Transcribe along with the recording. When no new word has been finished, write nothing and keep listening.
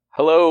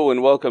Hello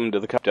and welcome to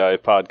the Cup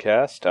Dive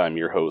Podcast. I'm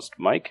your host,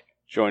 Mike.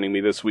 Joining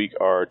me this week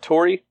are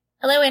Tori.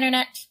 Hello,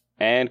 Internet.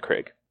 And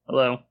Craig.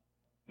 Hello.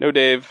 No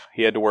Dave.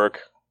 He had to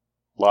work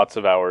lots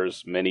of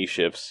hours, many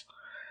shifts.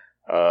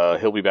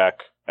 He'll be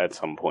back at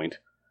some point.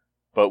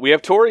 But we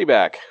have Tori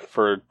back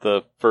for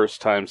the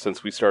first time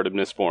since we started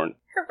Mistborn.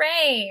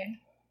 Hooray!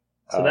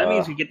 So that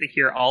means we get to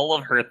hear all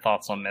of her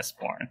thoughts on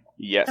Mistborn.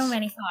 Yes. So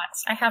many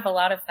thoughts. I have a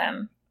lot of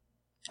them.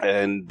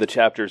 And the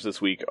chapters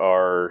this week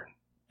are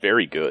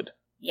very good.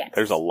 Yes.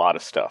 There's a lot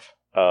of stuff.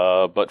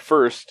 But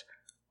first,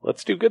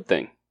 let's do good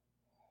thing.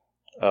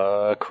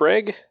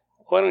 Craig,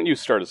 why don't you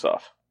start us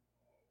off?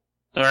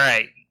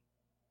 Alright.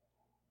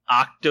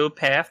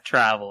 Octopath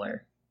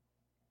Traveler.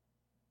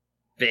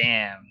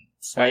 Bam.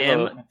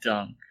 Slam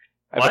dunk.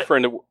 I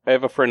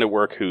have a friend at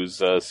work who's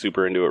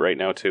super into it right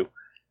now, too.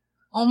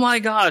 Oh my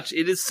gosh,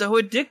 it is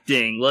so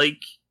addicting.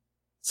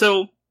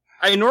 So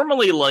I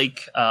normally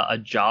like a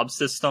job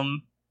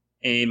system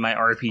in my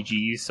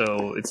RPG,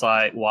 so it's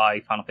like why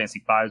Final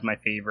Fantasy V is my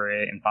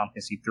favorite, and Final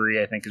Fantasy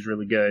III I think is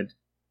really good.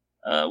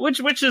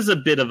 Which is a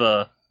bit of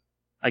a,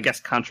 I guess,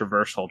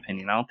 controversial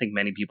opinion. I don't think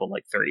many people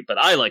like 3, but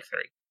I like 3.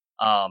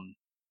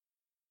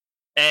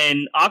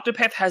 And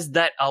Octopath has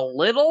that a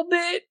little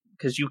bit,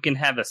 because you can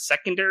have a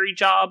secondary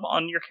job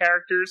on your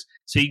characters,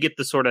 so you get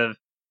the sort of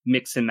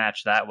mix and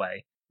match that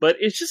way. But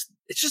it's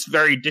just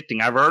very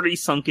addicting. I've already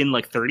sunk in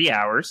like 30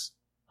 hours.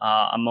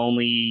 I'm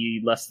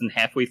only less than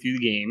halfway through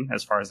the game,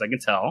 as far as I can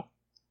tell.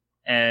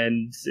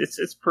 And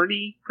it's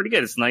pretty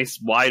good. It's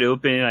nice, wide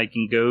open. I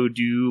can go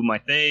do my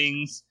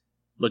things,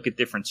 look at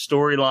different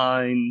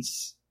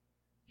storylines,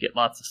 get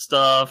lots of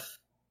stuff.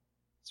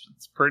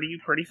 It's pretty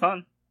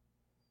fun.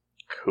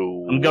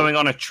 Cool. I'm going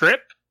on a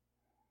trip,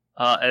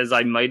 as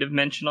I might have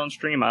mentioned on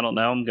stream. I don't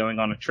know. I'm going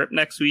on a trip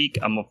next week.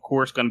 I'm, of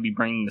course, going to be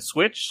bringing the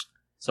Switch,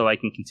 so I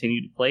can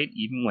continue to play it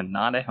even when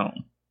not at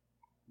home.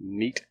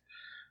 Neat.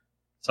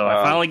 So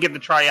I finally get to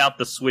try out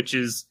the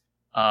Switch's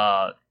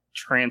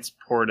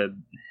transportability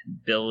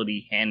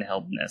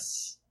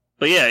handheldness.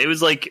 But yeah, it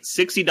was like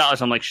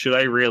 $60. I'm like, should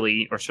I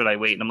really, or should I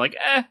wait? And I'm like,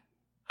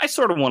 I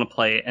sort of want to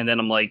play it. And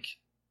then I'm like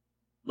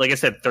I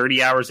said,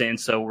 30 hours in,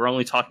 so we're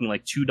only talking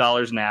like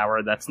 $2 an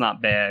hour. That's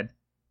not bad.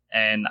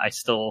 And I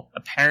still,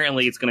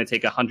 apparently it's going to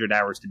take 100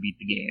 hours to beat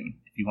the game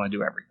if you want to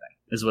do everything,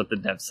 is what the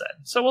dev said.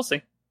 So we'll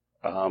see.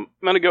 I'm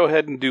going to go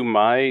ahead and do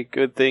my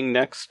good thing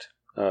next.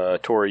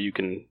 Tori, you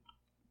can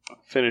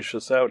finish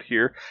us out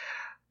here,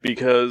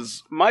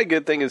 because my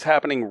good thing is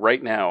happening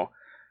right now,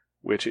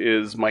 which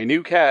is my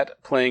new cat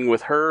playing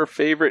with her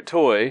favorite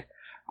toy,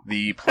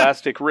 the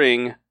plastic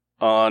ring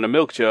on a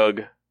milk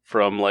jug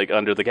from, like,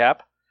 under the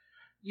cap.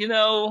 You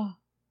know,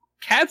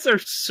 cats are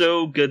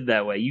so good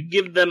that way. You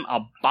give them a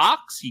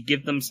box, you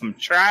give them some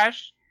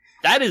trash.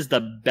 That is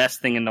the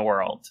best thing in the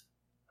world.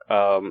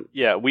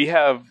 Yeah, we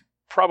have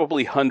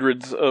probably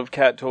hundreds of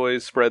cat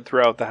toys spread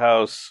throughout the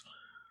house,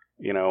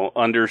 you know,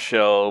 under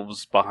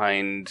shelves,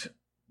 behind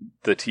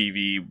the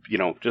TV, you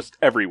know, just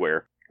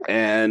everywhere.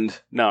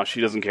 And no, she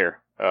doesn't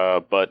care.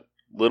 But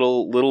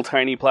little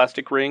tiny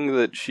plastic ring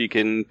that she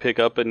can pick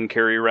up and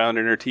carry around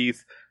in her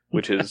teeth,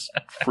 which is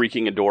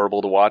freaking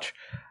adorable to watch.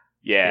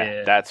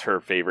 Yeah, that's her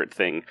favorite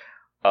thing.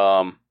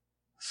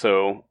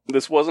 So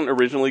this wasn't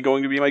originally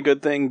going to be my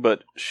good thing,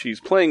 but she's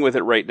playing with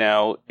it right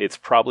now. It's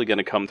probably going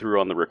to come through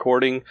on the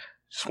recording.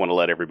 Just want to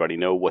let everybody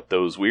know what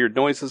those weird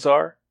noises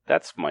are.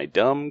 That's my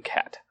dumb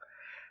cat.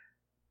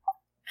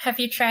 Have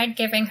you tried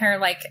giving her,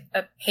 like,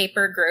 a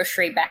paper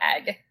grocery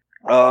bag?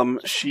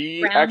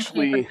 She Round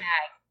actually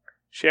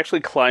paper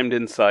bag. climbed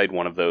inside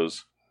one of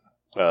those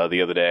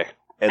the other day.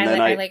 And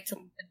I like to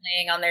leave them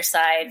laying on their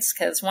sides,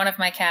 because one of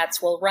my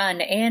cats will run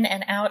in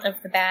and out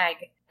of the bag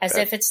as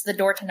if it's the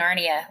door to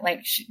Narnia,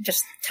 like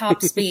just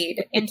top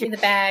speed, into the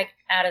bag,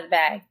 out of the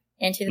bag,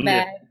 into the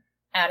bag,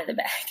 out of the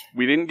bag.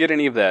 We didn't get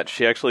any of that.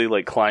 She actually,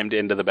 like, climbed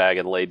into the bag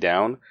and laid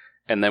down,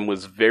 and then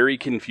was very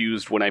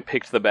confused when I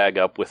picked the bag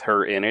up with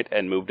her in it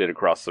and moved it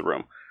across the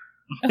room.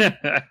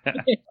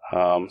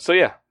 So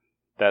yeah,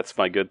 that's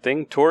my good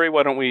thing. Tori,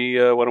 why don't we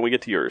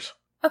get to yours?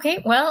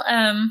 Okay, well,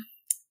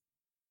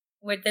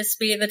 would this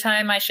be the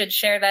time I should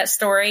share that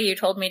story you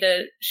told me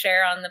to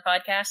share on the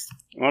podcast?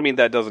 Well, I mean,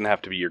 that doesn't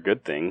have to be your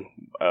good thing.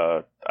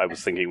 I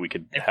was thinking we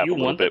could If have a you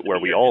little want bit it to where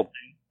be we your all good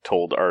thing.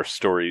 told our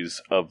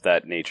stories of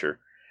that nature.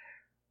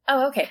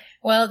 Oh, okay.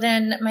 Well,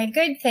 then my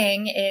good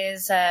thing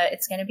is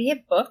it's going to be a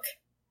book,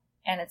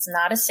 and it's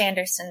not a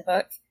Sanderson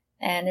book,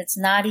 and it's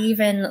not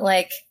even,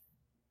 like,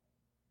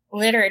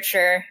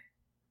 literature.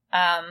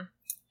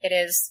 It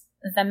is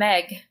The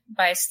Meg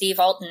by Steve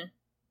Alton.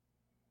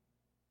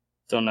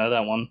 Don't know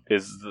that one.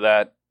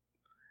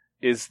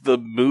 Is the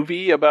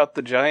movie about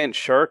the giant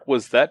shark,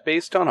 was that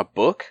based on a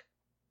book?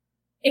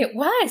 It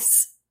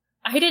was.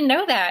 I didn't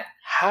know that.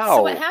 How?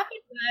 So what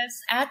happened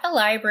was, at the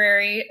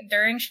library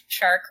during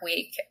Shark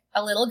Week,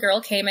 a little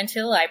girl came into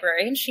the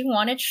library and she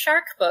wanted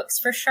shark books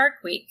for Shark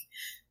Week.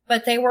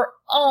 But they were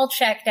all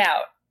checked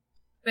out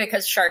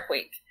because Shark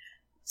Week.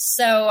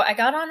 So I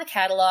got on the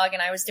catalog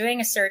and I was doing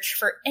a search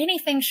for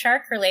anything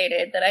shark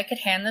related that I could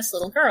hand this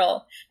little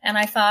girl. And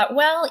I thought,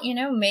 well,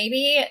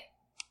 maybe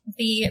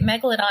the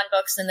Megalodon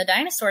books in the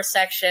dinosaur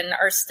section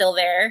are still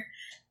there.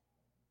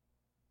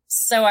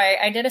 So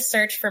I did a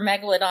search for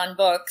Megalodon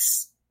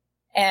books,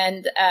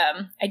 and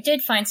I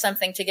did find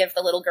something to give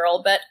the little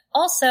girl, but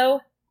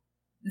also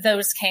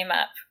those came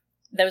up,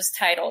 those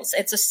titles.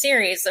 It's a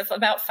series of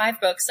about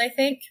 5 books, I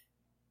think.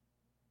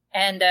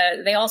 And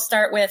they all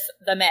start with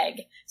The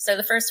Meg. So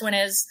the first one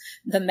is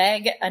The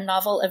Meg, a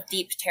Novel of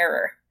Deep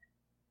Terror.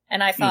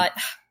 And I thought,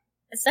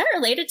 is that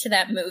related to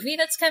that movie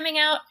that's coming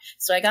out?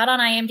 So I got on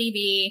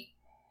IMDb,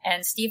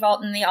 and Steve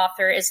Alton, the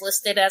author, is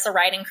listed as a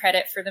writing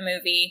credit for the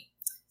movie.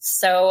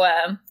 So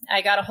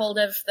I got a hold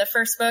of the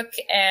first book,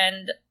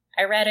 and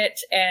I read it,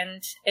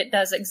 and it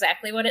does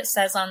exactly what it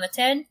says on the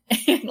tin.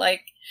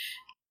 Like,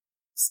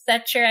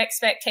 set your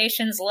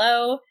expectations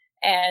low,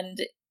 and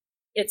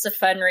it's a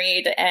fun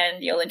read,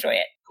 and you'll enjoy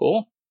it.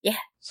 Cool. Yeah.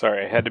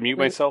 Sorry, I had to mute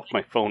myself.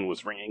 My phone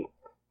was ringing.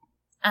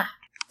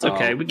 It's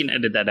okay. We can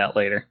edit that out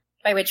later.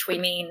 By which we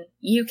mean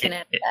you can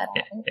edit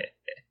that out.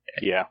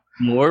 Yeah.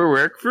 More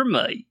work for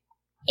Mike.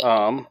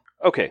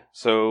 Okay,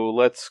 so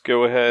let's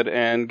go ahead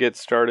and get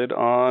started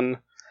on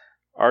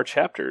our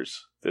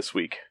chapters this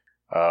week.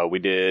 We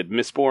did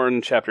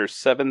Mistborn chapters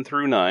 7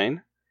 through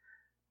 9,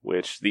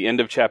 which the end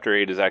of chapter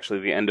 8 is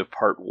actually the end of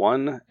part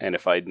 1, and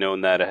if I'd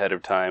known that ahead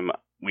of time,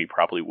 we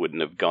probably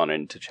wouldn't have gone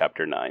into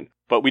chapter 9.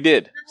 But we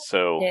did,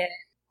 so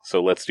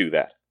let's do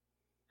that.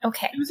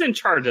 Okay. Who's in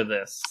charge of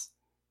this?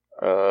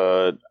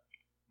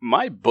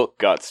 My book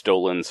got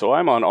stolen, so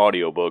I'm on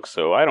audiobook,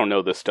 so I don't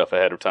know this stuff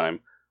ahead of time.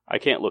 I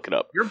can't look it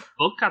up. Your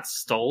book got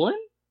stolen?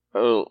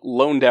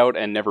 Loaned out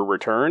and never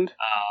returned.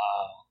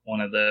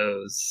 One of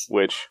those.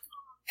 Which?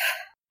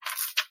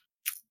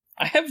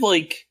 I have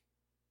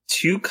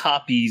 2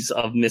 copies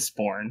of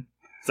Mistborn.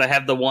 So I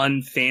have the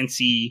one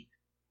fancy,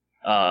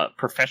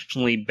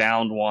 professionally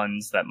bound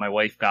ones that my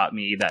wife got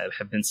me that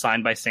have been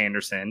signed by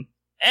Sanderson.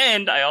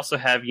 And I also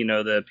have,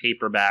 the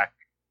paperback,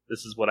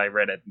 this is what I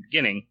read at the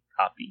beginning,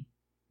 copy.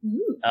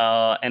 Ooh.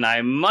 And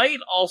I might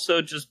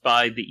also just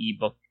buy the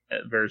ebook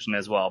version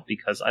as well,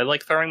 because I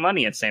like throwing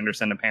money at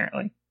Sanderson,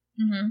 apparently.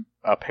 Mm-hmm.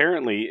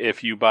 Apparently,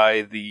 if you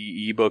buy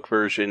the ebook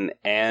version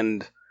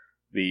and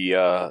the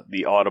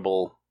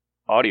Audible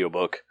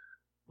audiobook,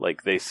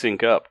 they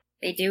sync up.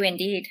 They do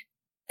indeed.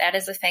 That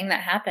is a thing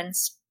that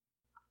happens.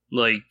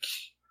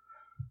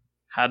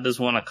 How does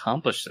one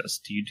accomplish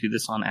this? Do you do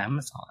this on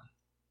Amazon?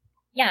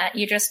 Yeah,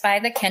 you just buy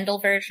the Kindle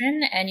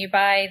version, and you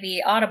buy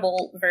the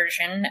Audible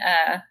version.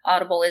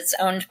 Audible is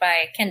owned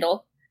by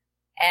Kindle,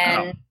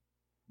 and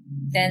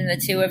then the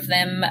two of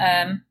them,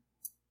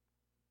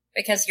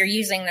 because you're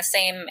using the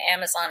same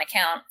Amazon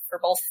account for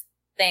both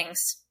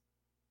things,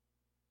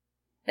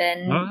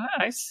 then... Oh,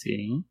 I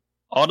see.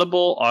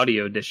 Audible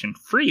Audio Edition,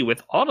 free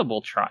with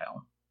Audible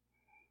trial.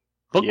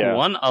 Book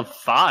 1 of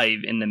 5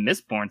 in the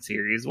Mistborn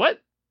series.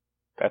 What?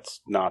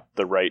 That's not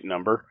the right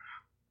number.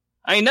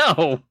 I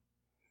know!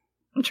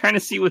 I'm trying to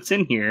see what's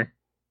in here.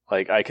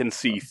 I can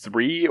see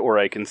 3, or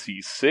I can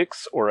see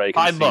 6, or I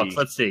can 5 see... books,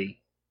 let's see.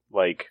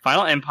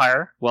 Final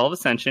Empire, Well of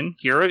Ascension,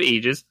 Hero of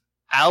Ages,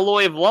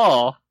 Alloy of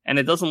Law, and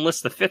it doesn't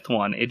list the 5th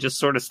one. It just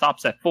sort of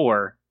stops at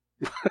 4.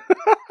 But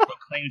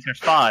claims there's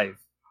 5.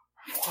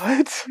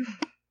 What?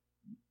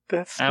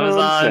 That's Amazon,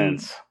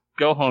 nonsense.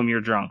 Go home,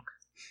 you're drunk.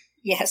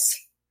 Yes.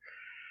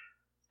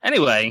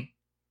 Anyway,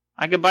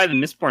 I could buy the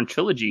Mistborn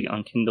trilogy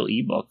on Kindle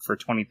ebook for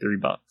 $23.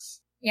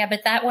 Yeah,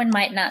 but that one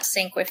might not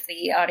sync with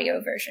the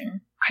audio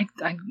version.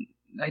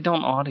 I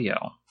don't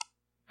audio.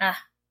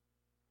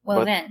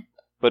 Well then.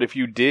 But if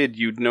you did,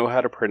 you'd know how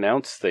to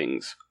pronounce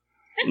things.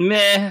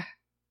 Meh.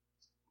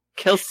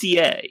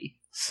 Kelsier.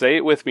 Say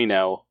it with me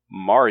now.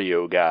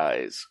 Mario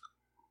guys.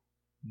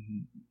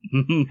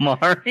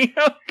 Mario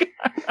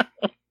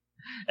guy?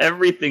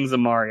 Everything's a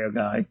Mario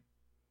guy.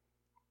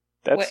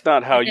 That's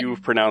not how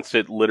you've pronounced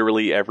it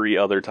literally every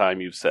other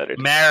time you've said it.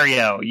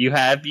 Mario, you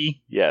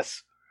happy?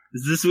 Yes.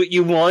 Is this what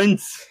you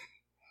want?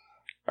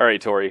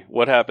 Alright, Tori,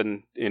 what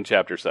happened in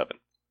Chapter 7?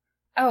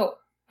 Oh,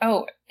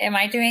 am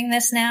I doing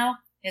this now?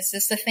 Is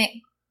this the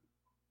thing?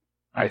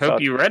 I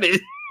hope you read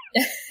it.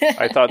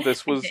 I thought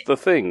this was the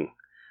thing.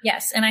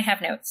 Yes, and I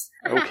have notes.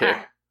 Okay.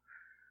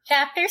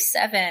 Chapter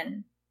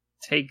 7.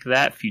 Take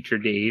that, future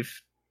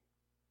Dave.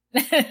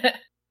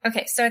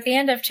 Okay, so at the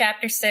end of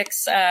Chapter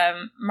 6,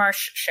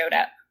 Marsh showed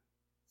up.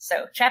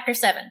 So, Chapter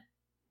 7.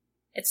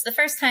 It's the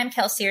first time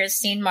Kelsier has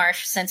seen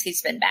Marsh since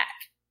he's been back.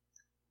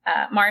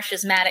 Marsh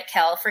is mad at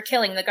Kel for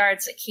killing the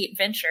guards at Keep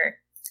Venture.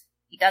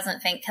 He doesn't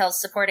think Kel's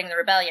supporting the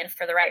rebellion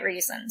for the right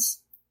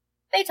reasons.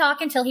 They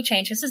talk until he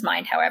changes his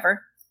mind,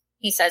 however.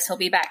 He says he'll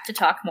be back to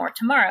talk more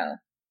tomorrow.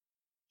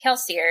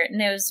 Kelsier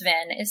knows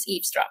Ven is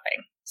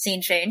eavesdropping.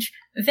 Scene change.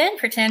 Ven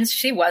pretends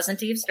she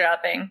wasn't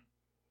eavesdropping.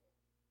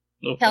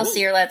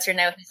 Kelsier lets her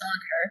know he's on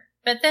her,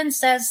 but then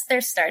says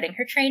they're starting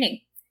her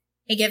training.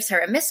 He gives her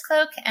a mist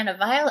cloak and a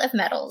vial of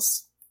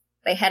metals.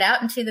 They head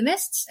out into the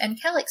mists,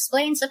 and Kel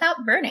explains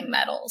about burning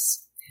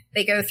metals.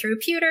 They go through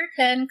pewter,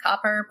 tin,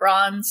 copper,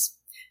 bronze.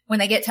 When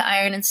they get to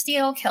Iron and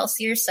Steel,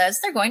 Kelsier says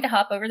they're going to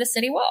hop over the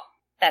city wall.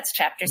 That's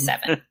Chapter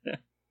 7. Oh,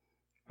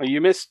 you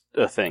missed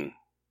a thing.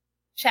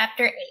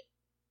 Chapter 8.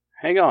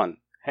 Hang on.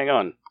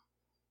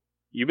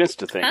 You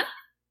missed a thing. Huh?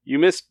 You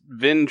missed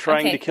Vin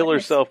trying to kill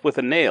herself with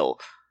a nail.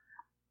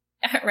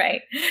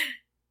 Right.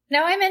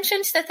 No, I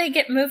mentioned that they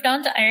get moved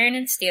on to Iron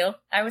and Steel.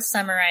 I was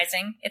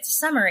summarizing. It's a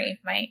summary,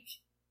 Mike.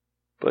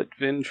 But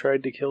Vin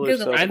tried to kill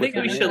herself with a nail. I think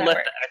we should let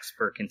the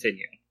expert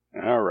continue.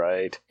 All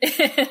right.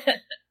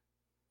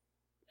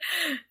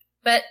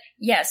 But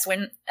yes,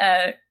 when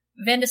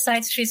Vin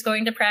decides she's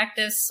going to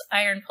practice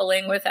iron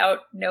pulling without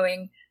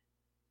knowing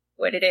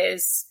what it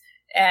is,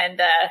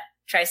 and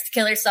tries to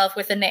kill herself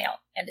with a nail.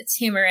 And it's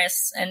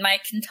humorous, and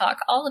Mike can talk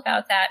all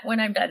about that when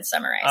I'm done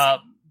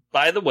summarizing.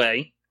 By the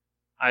way,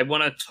 I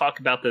want to talk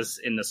about this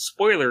in the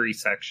spoilery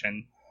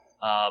section,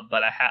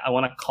 but I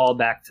want to call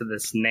back to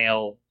this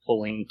nail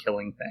pulling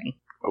killing thing.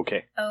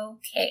 Okay.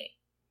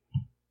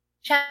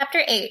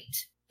 Chapter 8.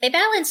 They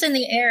balance in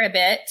the air a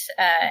bit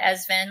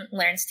as Vin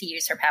learns to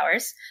use her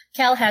powers.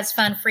 Kel has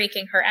fun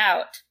freaking her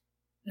out.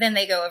 Then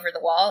they go over the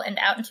wall and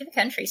out into the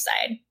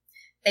countryside.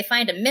 They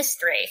find a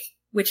mist wraith,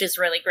 which is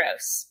really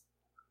gross.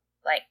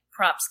 Like,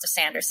 props to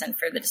Sanderson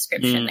for the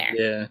description there.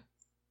 Yeah.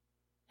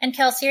 And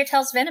Kelsier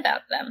tells Vin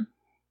about them.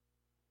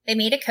 They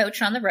meet a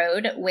coach on the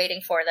road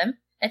waiting for them.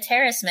 A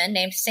terraceman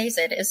named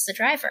Sazed is the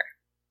driver.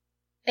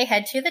 They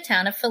head to the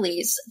town of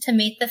Feliz to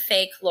meet the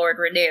fake Lord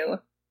Renew.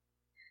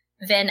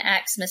 Vin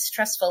acts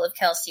mistrustful of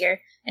Kelsier,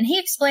 and he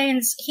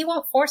explains he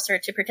won't force her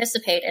to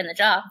participate in the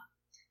job.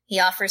 He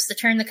offers to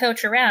turn the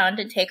coach around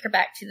and take her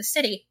back to the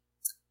city,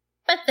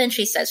 but then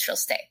she says she'll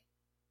stay.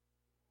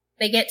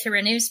 They get to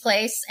Renew's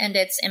place, and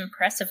it's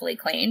impressively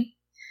clean.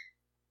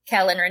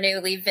 Kel and Renew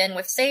leave Vin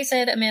with Sazed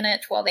a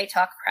minute while they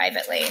talk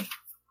privately.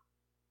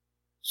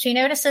 She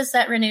notices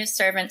that Renew's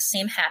servants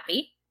seem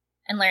happy,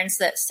 and learns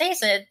that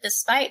Sazed,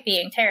 despite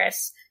being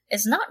Terrace,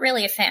 is not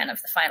really a fan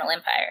of the Final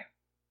Empire.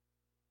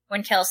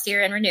 When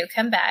Kelsier and Renew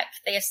come back,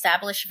 they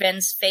establish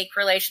Vin's fake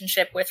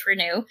relationship with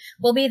Renew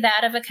will be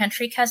that of a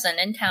country cousin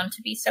in town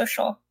to be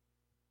social.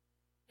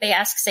 They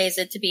ask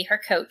Sazed to be her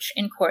coach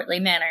in courtly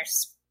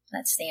manners.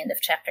 That's the end of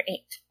Chapter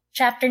 8.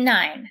 Chapter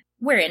 9.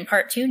 We're in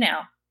Part 2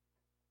 now.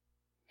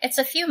 It's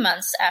a few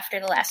months after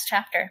the last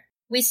chapter.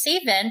 We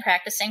see Vin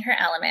practicing her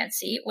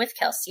allomancy with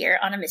Kelsier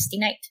on a misty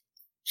night.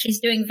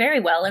 She's doing very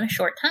well in a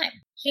short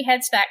time. She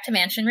heads back to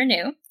Mansion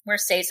Renew, where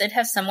Sazed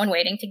has someone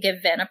waiting to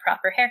give Vin a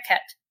proper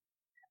haircut.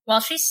 While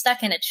she's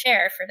stuck in a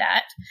chair for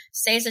that,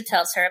 Sazed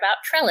tells her about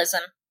Trellism,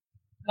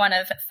 one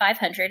of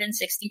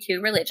 562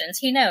 religions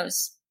he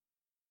knows.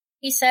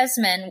 He says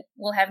men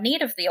will have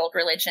need of the old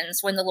religions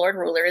when the Lord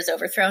Ruler is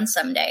overthrown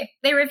someday.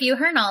 They review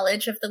her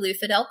knowledge of the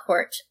Luthadel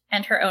court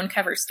and her own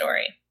cover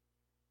story.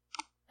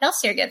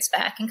 Kelsier gets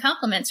back and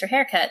compliments her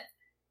haircut.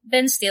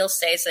 Vin steals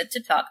Sazed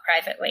to talk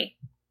privately.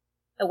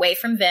 Away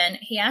from Vin,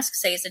 he asks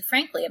Sazed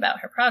frankly about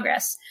her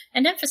progress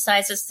and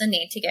emphasizes the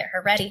need to get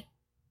her ready.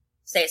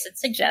 Sazed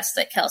suggests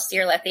that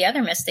Kelsier let the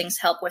other Mistings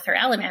help with her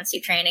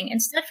allomancy training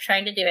instead of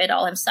trying to do it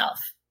all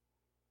himself.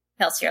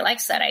 Kelsier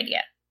likes that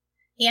idea.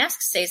 He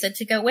asks Sazed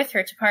to go with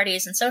her to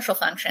parties and social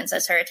functions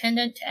as her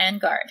attendant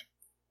and guard.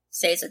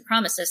 Sazed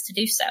promises to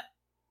do so.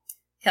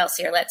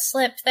 Kelsier lets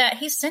slip that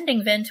he's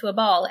sending Vin to a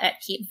ball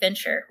at Keep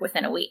Venture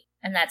within a week.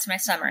 And that's my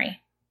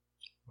summary.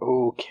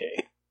 Okay.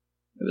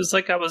 It was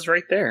like I was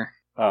right there.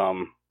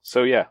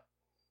 So yeah.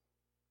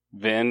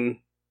 Vin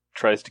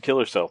tries to kill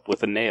herself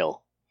with a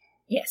nail.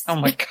 Yes. Oh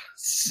my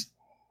gosh.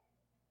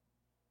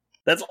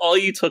 That's all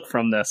you took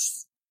from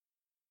this.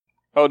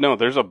 Oh no,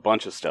 there's a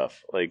bunch of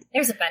stuff.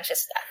 There's a bunch of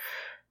stuff.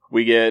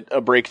 We get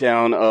a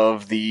breakdown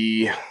of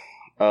the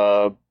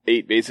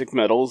 8 basic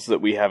metals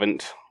that we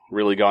haven't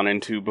really gone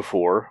into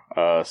before,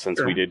 since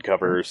Sure. we did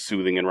cover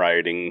soothing and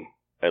rioting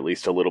at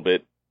least a little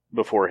bit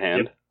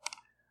beforehand.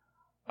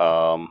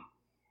 Yep.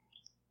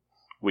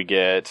 We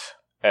get,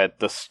 at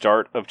the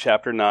start of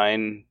Chapter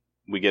 9,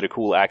 we get a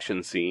cool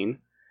action scene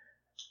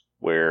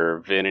where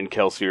Vin and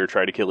Kelsier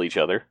try to kill each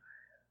other.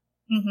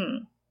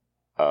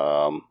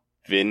 Mm-hmm.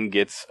 Vin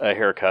gets a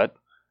haircut,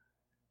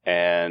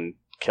 and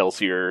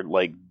Kelsier,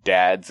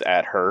 dads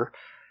at her.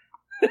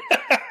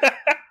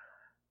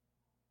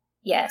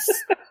 Yes.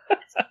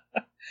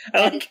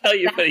 I like how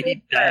you put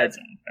he dads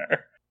in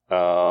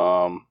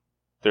her.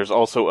 There's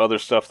also other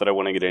stuff that I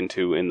want to get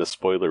into in the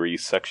spoilery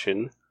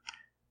section.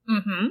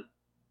 Mm-hmm.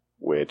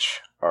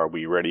 Which, are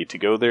we ready to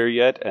go there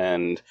yet?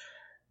 And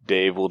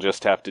Dave will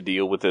just have to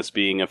deal with this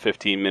being a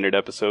 15-minute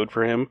episode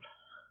for him.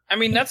 I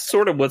mean, that's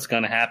sort of what's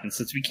going to happen,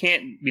 since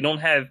we don't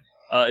have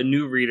a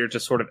new reader to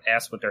sort of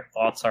ask what their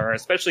thoughts are,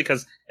 especially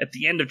because at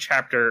the end of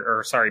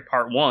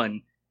part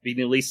 1, we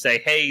can at least say,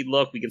 hey,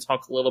 look, we can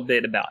talk a little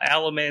bit about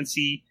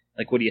allomancy.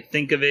 What do you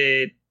think of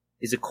it?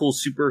 Is it cool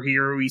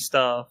superhero-y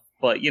stuff?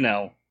 But,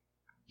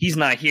 he's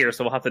not here,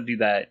 so we'll have to do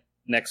that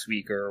next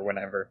week or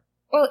whenever.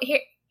 Well,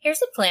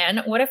 here's a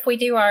plan. What if we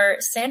do our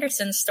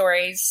Sanderson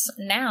stories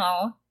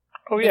now?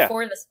 Oh, yeah.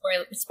 Before the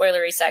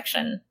spoilery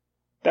section.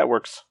 That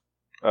works.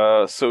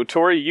 So,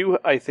 Tori, you,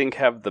 I think,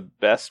 have the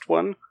best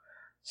one.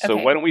 So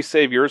Okay. Why don't we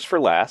save yours for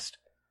last?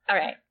 All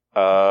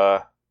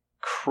right.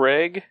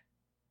 Craig,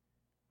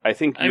 I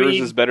think yours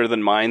is better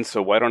than mine,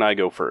 so why don't I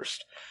go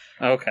first?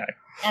 Okay.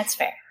 That's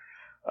fair.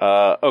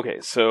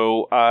 Okay,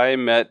 so I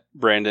met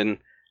Brandon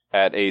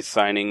at a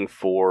signing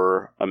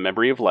for A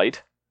Memory of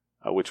Light,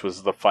 which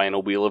was the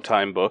final Wheel of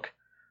Time book.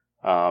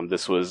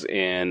 This was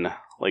in,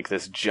 like,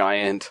 this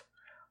giant,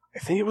 I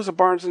think it was a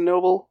Barnes &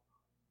 Noble,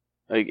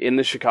 like, in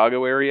the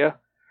Chicago area.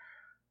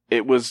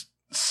 It was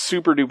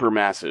super duper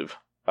massive.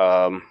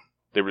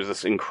 There was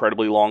this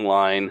incredibly long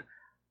line,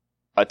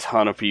 a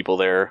ton of people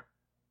there.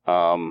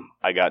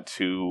 I got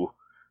to,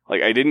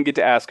 like, I didn't get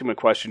to ask him a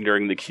question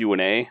during the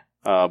Q&A,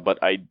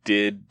 but I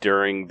did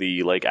during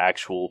the, like,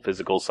 actual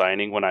physical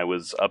signing when I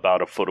was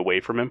about a foot away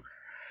from him.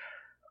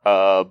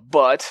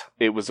 But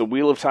it was a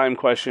Wheel of Time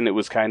question. It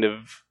was kind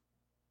of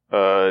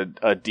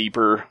a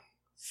deeper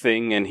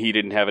thing, and he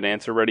didn't have an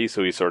answer ready,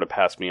 so he sort of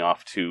passed me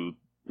off to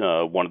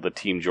one of the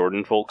Team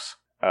Jordan folks.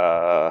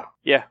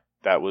 Yeah,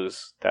 that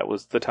was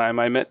the time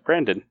I met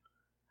Brandon.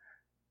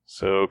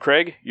 So,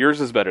 Craig,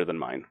 yours is better than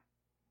mine.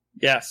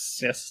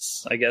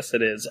 Yes, I guess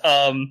it is.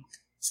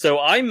 So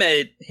I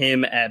met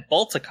him at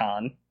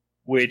Balticon,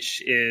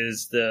 which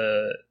is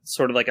the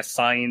sort of like a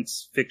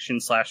science fiction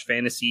 /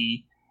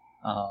 fantasy,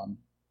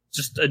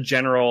 just a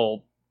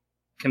general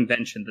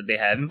convention that they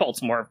have in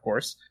Baltimore, of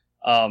course.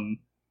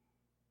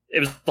 It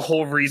was the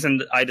whole reason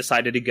that I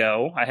decided to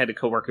go. I had a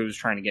coworker who was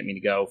trying to get me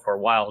to go for a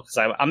while because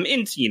I'm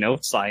into,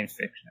 science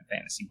fiction and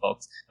fantasy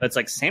books. But it's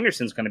like,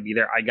 Sanderson's going to be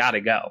there. I got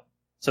to go.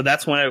 So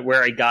that's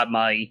where I got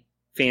my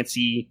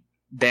fancy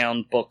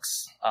bound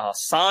books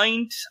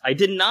signed. I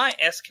did not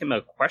ask him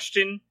a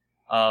question,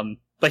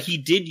 but he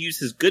did use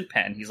his good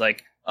pen. He's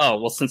like, oh,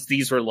 well, since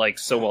these were like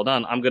so well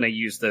done, I'm going to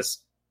use this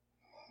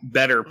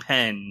better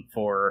pen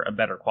for a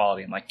better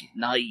quality. I'm like,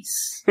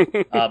 nice.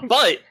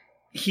 But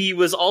he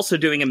was also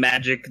doing a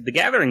Magic the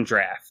Gathering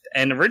draft,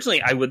 and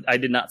originally I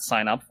did not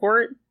sign up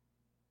for it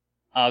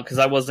because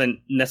I wasn't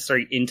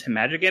necessarily into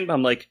Magic yet, but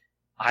I'm like,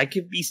 I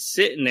could be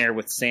sitting there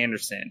with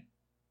Sanderson.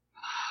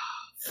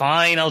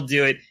 Fine, I'll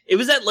do it. It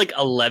was at like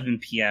 11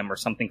 p.m. or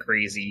something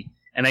crazy,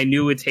 and I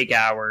knew it would take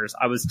hours.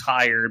 I was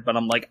tired, but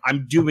I'm like,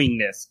 I'm doing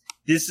this.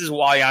 This is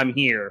why I'm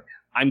here.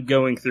 I'm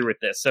going through with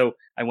this. So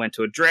I went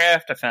to a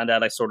draft. I found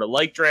out I sort of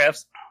like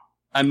drafts.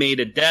 I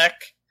made a deck.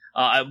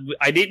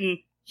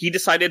 He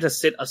decided to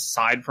sit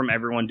aside from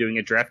everyone doing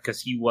a draft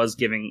because he was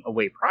giving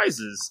away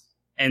prizes.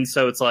 And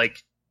so it's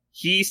like,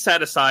 he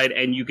sat aside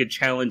and you could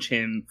challenge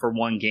him for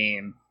one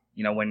game,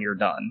 when you're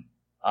done.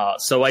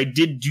 So I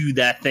did do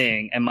that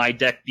thing, and my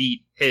deck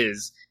beat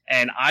his.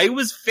 And I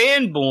was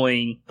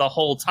fanboying the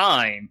whole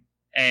time.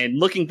 And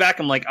looking back,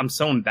 I'm like, I'm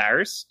so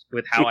embarrassed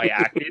with how I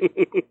acted.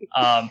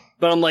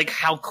 But I'm like,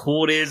 how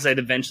cool it is that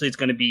eventually it's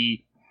going to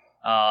be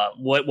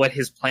what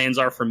his plans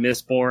are for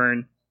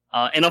Mistborn.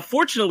 And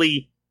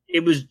unfortunately,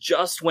 it was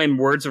just when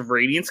Words of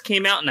Radiance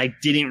came out, and I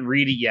didn't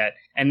read it yet.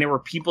 And there were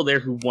people there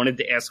who wanted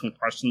to ask him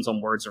questions on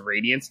Words of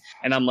Radiance.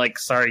 And I'm like,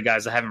 sorry,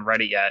 guys, I haven't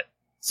read it yet.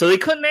 So they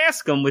couldn't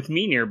ask him with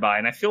me nearby,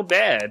 and I feel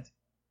bad.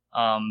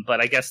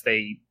 But I guess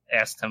they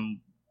asked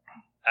him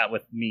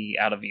with me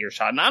out of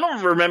earshot. And I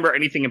don't remember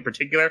anything in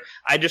particular.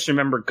 I just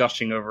remember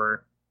gushing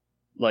over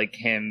like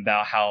him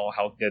about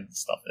how good the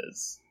stuff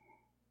is.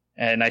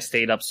 And I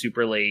stayed up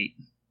super late.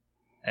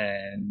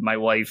 And my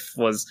wife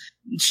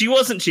she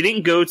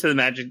didn't go to the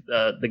Magic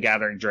the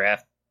Gathering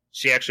draft.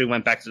 She actually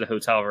went back to the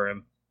hotel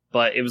room.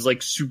 But it was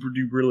like super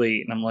duper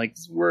late, and I'm like,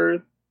 it's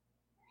worth.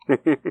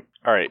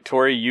 All right,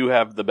 Tori, you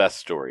have the best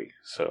story,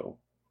 so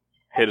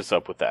hit us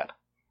up with that.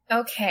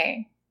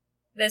 Okay.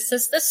 This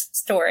is the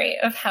story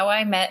of how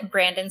I met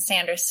Brandon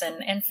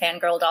Sanderson and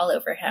fangirled all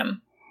over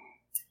him.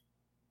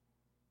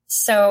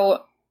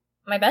 So,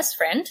 my best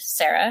friend,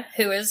 Sarah,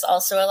 who is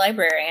also a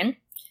librarian,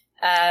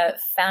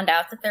 found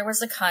out that there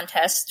was a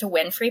contest to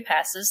win free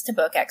passes to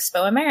Book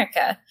Expo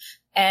America,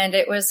 and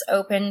it was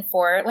open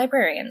for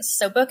librarians.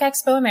 So Book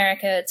Expo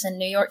America, it's in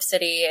New York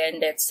City,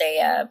 and it's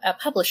a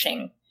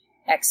publishing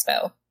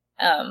expo.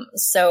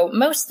 So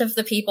most of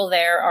the people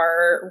there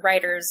are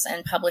writers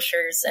and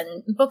publishers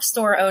and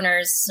bookstore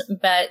owners,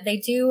 but they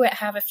do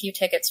have a few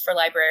tickets for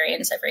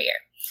librarians every year.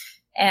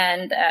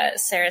 And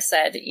Sarah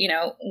said,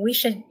 you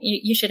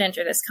should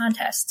enter this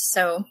contest.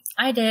 So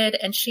I did,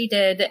 and she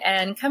did,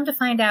 and come to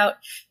find out,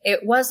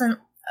 it wasn't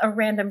a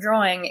random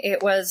drawing.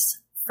 It was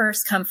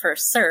first come,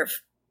 first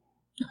serve.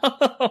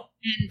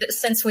 And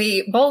since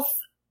we both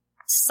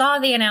saw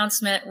the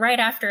announcement right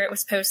after it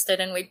was posted,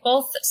 and we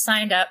both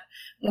signed up,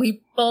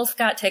 we both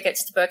got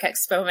tickets to Book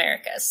Expo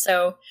America.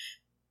 So,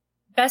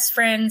 best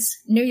friends,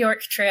 New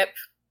York trip,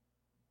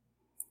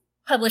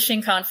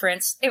 publishing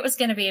conference. It was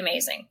going to be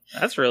amazing.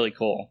 That's really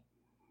cool.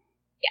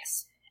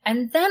 Yes.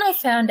 And then I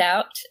found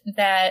out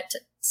that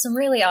some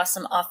really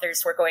awesome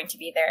authors were going to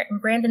be there,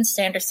 and Brandon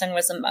Sanderson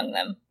was among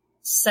them.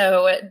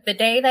 So, the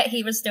day that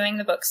he was doing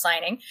the book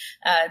signing,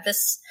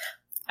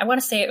 I want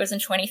to say it was in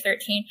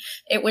 2013,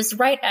 it was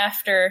right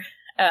after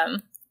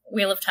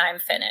Wheel of Time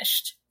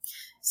finished.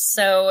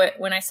 So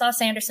when I saw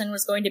Sanderson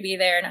was going to be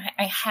there, and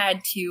I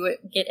had to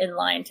get in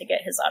line to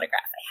get his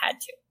autograph, I had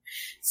to.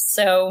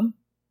 So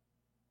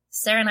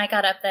Sarah and I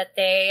got up that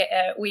day.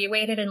 We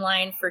waited in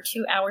line for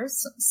 2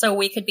 hours so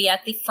we could be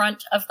at the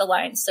front of the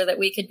line so that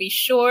we could be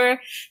sure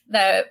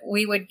that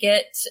we would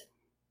get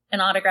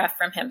an autograph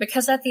from him.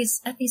 Because at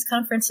these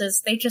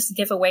conferences, they just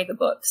give away the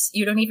books.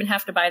 You don't even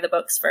have to buy the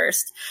books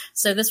first.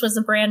 So this was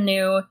a brand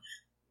new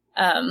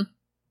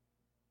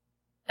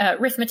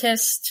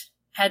Arithmetist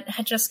had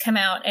just come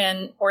out,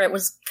 or it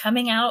was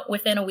coming out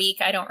within a week.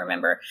 I don't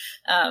remember.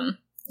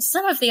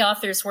 Some of the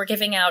authors were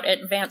giving out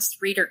advanced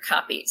reader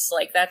copies.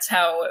 Like, that's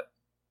how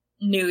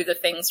new the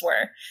things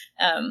were.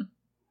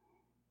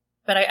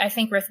 But I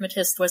think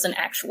Arithmetist was an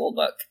actual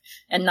book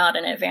and not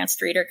an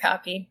advanced reader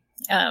copy.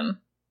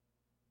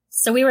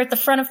 So we were at the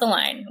front of the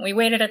line. We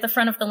waited at the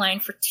front of the line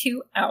for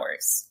 2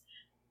 hours.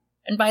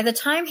 And by the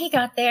time he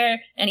got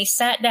there and he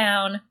sat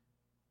down,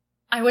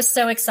 I was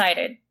so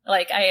excited.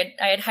 Like, I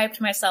had hyped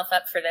myself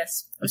up for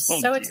this. I was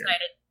so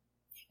excited.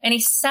 And he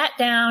sat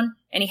down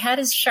and he had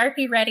his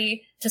Sharpie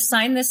ready to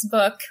sign this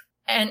book.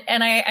 And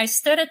I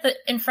stood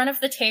in front of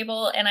the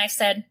table and I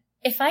said,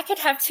 if I could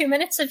have 2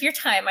 minutes of your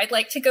time, I'd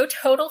like to go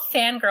total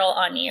fangirl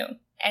on you.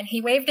 And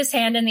he waved his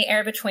hand in the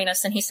air between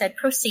us and he said,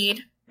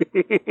 proceed.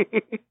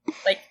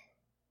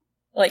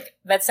 like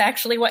that's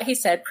actually what he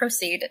said,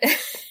 proceed.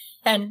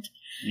 And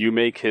you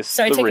may kiss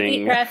so the I took ring. a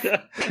deep breath.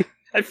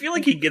 I feel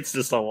like he gets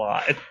this a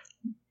lot.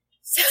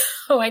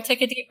 So I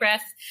took a deep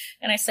breath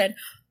and I said,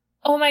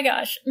 oh my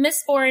gosh,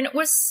 Mistborn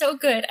was so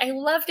good. I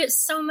loved it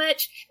so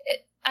much.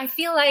 I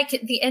feel like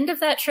the end of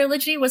that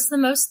trilogy was the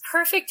most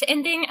perfect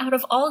ending out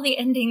of all the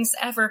endings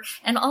ever.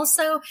 And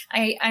also,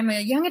 I'm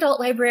a young adult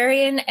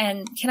librarian,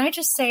 and can I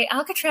just say,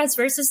 Alcatraz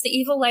versus the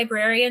Evil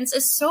Librarians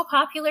is so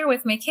popular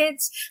with my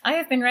kids. I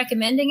have been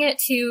recommending it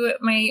to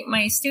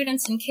my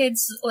students and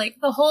kids, like,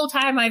 the whole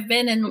time I've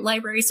been in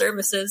library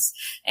services.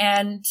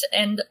 And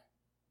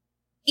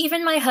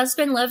even my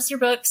husband loves your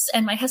books,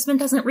 and my husband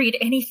doesn't read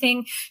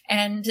anything,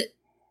 and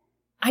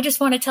I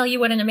just want to tell you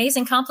what an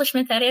amazing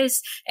accomplishment that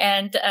is.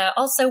 And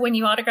also, when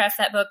you autograph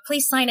that book,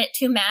 please sign it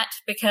to Matt,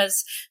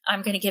 because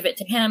I'm going to give it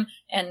to him.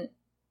 And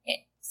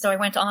so I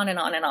went on and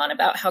on and on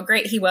about how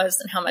great he was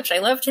and how much I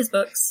loved his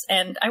books.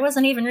 And I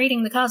wasn't even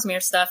reading the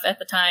Cosmere stuff at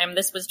the time.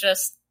 This was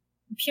just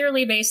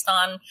purely based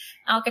on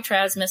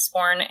Alcatraz,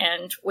 Mistborn,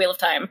 and Wheel of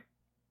Time.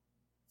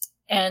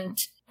 And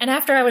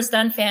after I was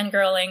done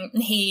fangirling,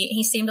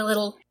 he seemed a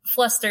little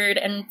flustered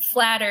and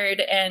flattered,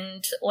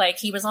 and like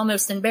he was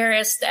almost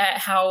embarrassed at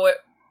how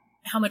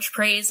much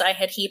praise I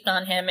had heaped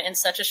on him in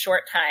such a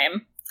short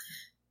time.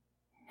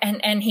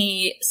 And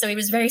he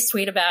was very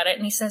sweet about it,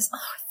 and he says,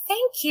 "Oh,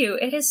 thank you.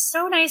 It is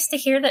so nice to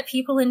hear that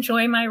people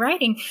enjoy my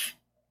writing.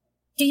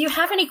 Do you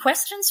have any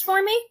questions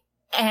for me?"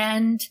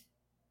 And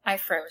I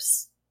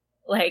froze.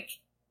 Like,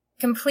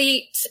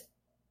 complete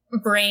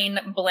brain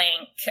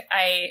blank.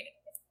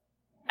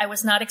 I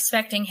was not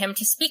expecting him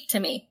to speak to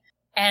me,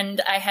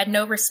 and I had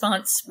no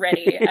response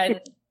ready.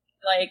 And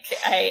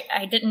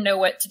I didn't know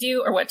what to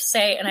do or what to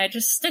say, and I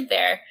just stood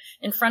there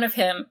in front of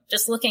him,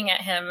 just looking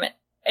at him,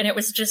 and it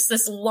was just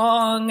this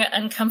long,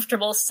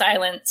 uncomfortable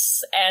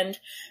silence. And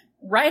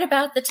right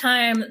about the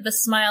time the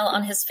smile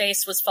on his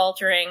face was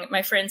faltering,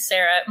 my friend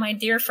Sarah, my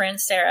dear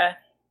friend Sarah,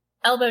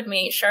 elbowed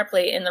me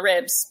sharply in the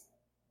ribs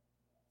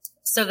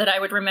so that I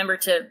would remember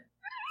to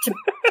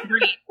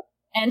breathe.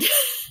 And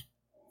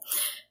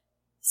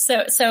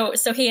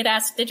So he had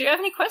asked, "Did you have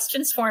any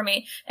questions for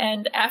me?"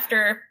 And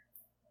after,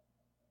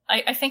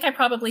 I think I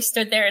probably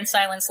stood there in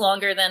silence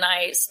longer than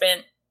I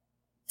spent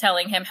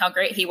telling him how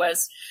great he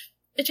was.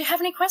 "Did you have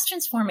any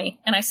questions for me?"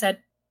 And I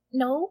said,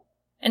 "No."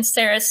 And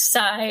Sarah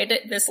sighed,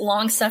 this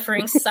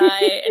long-suffering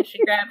sigh, and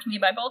she grabbed me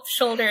by both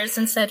shoulders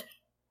and said,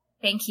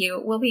 "Thank you,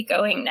 we'll be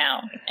going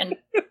now," and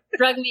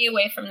dragged me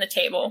away from the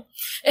table.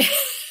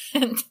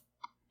 And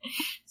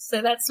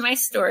so that's my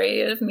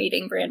story of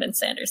meeting Brandon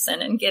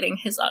Sanderson and getting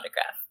his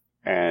autograph.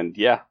 And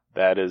yeah,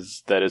 that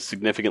is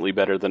significantly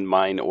better than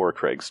mine or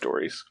Craig's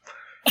stories.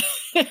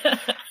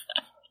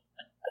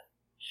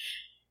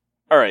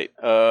 All right,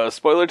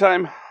 spoiler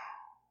time?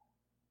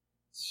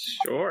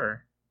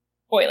 Sure.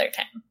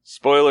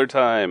 Spoiler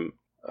time.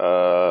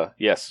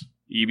 Yes,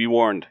 ye be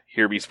warned,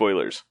 here be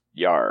spoilers.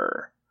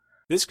 Yar.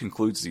 This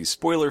concludes the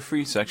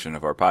spoiler-free section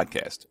of our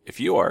podcast. If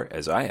you are,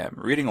 as I am,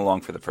 reading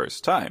along for the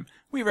first time,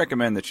 we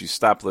recommend that you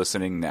stop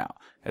listening now,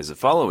 as the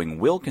following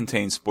will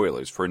contain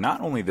spoilers for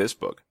not only this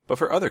book, but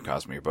for other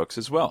Cosmere books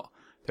as well.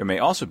 There may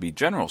also be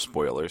general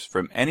spoilers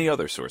from any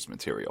other source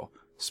material.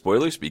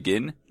 Spoilers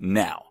begin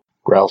now.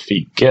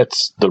 Ralphie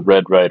gets the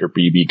Red Ryder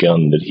BB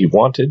gun that he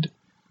wanted,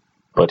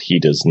 but he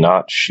does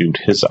not shoot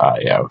his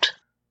eye out.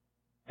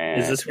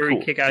 And is this where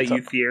we kick out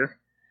Uthir?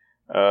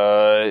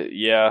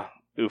 Yeah.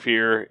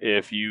 Uthir,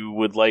 if you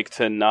would like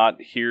to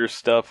not hear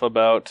stuff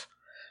about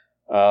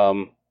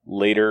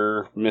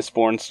later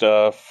Mistborn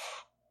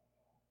stuff,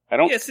 I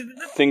don't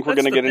think we're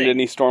going to get into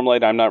any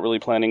Stormlight. I'm not really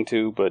planning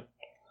to, but...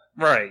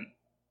 Right.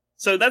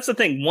 So that's the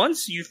thing.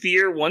 Once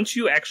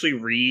you actually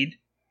read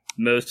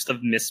most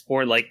of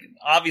Mistborn, like,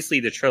 obviously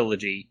the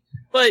trilogy,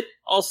 but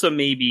also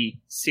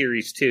maybe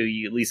Series 2,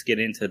 you at least get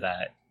into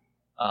that.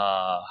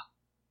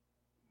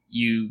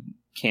 You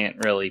can't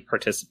really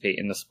participate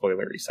in the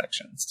spoilery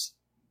sections.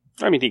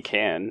 I mean, he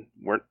can.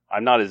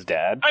 I'm not his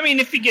dad. I mean,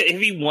 if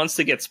he wants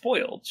to get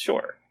spoiled,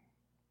 sure.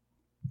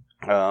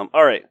 All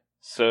right.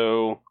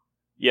 So,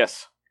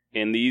 yes,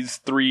 in these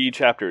 3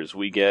 chapters,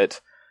 we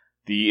get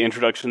the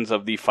introductions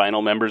of the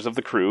final members of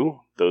the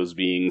crew, those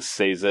being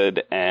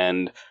Sazed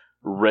and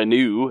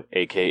Renu,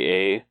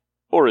 aka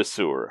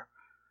Orisur.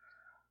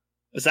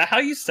 Is that how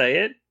you say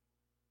it?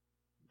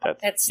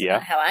 That's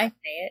not how I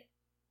say it.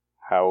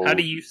 How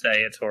do you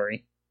say it,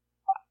 Tori?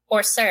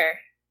 Or sir.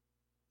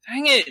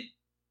 Dang it!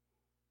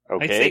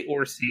 Okay. I'd say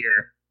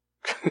Orseer.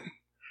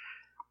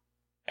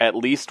 At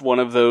least one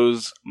of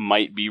those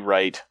might be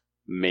right,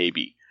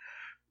 maybe.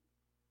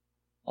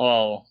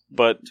 Oh,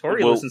 but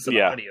Tori listens to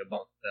the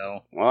audiobook,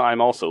 though. Well,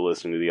 I'm also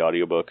listening to the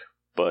audiobook,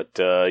 but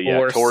yeah,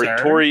 Or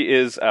Tori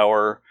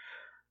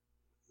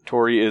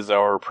is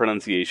our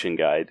pronunciation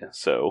guide.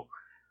 So,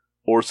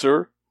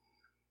 Orser,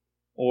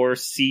 or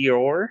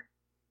Seor,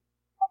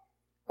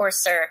 or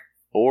sir,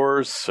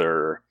 or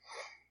sir.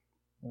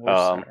 Or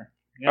sir.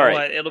 You know all right.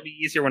 what? It'll be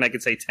easier when I can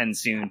say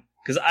Tensoon,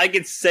 because I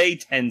could say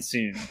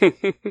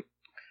Tensoon.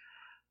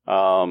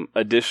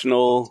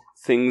 Additional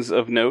things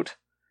of note.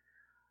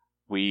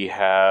 We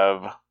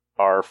have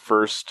our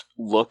first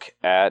look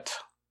at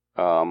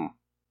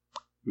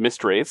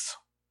mist wraiths,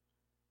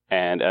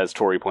 and as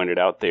Tori pointed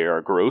out, they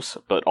are gross,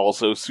 but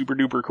also super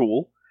duper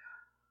cool.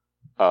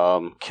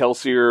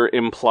 Kelsier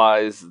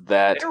implies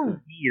that they're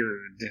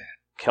weird.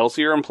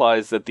 Kelsier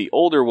implies that the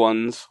older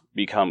ones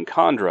become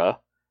Khandra.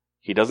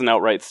 He doesn't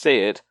outright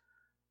say it,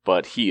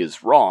 but he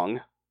is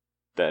wrong.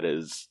 That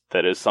is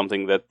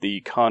something that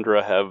the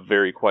Khandra have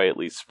very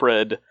quietly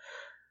spread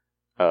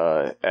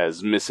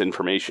as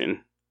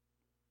misinformation.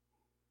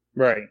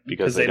 Right.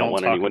 Because they don't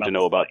want anyone to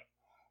know about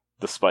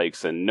the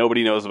spikes, and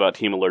nobody knows about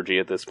hemalurgy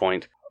at this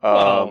point.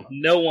 Well,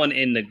 no one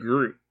in the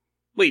group.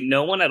 Wait,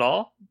 no one at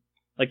all?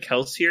 Like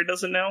Kelsier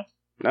doesn't know?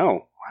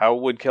 No. How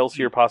would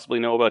Kelsier possibly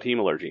know about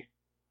hemalurgy?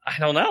 I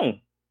don't know.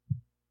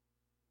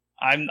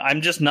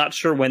 I'm just not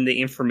sure when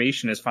the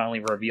information is finally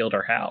revealed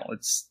or how.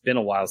 It's been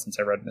a while since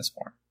I read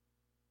Mistborn.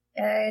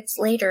 It's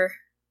later,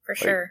 for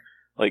sure.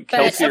 Like But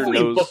It's Kelsier definitely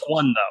knows. in book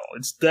 1, though.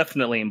 It's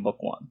definitely in book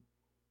 1.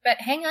 But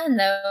hang on,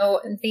 though.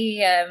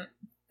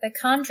 The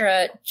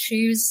Khandra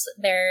choose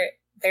their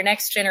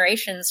next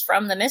generations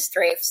from the Mist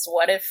Wraiths.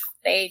 What if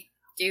they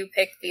do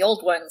pick the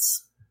old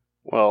ones?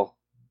 Well,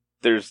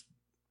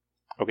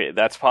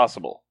 that's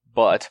possible,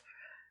 but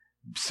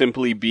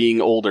simply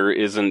being older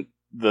isn't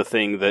the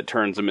thing that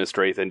turns a Mist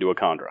Wraith into a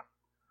Khandra.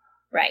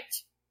 Right.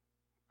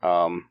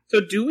 So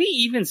do we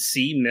even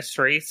see Mist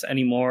Wraiths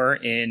anymore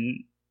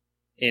in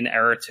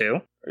Era 2?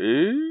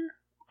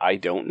 I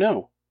don't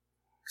know.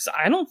 Because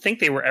I don't think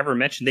they were ever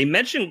mentioned. They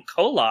mentioned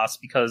Kolos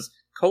because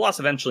Kolos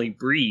eventually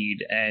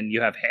breed, and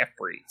you have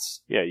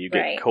half-breeds. Yeah, you get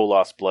Right.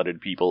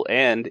 Kolos-blooded people,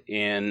 and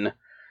in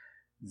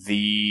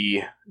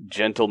the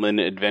Gentleman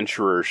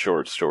Adventurer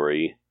short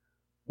story,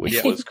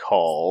 which was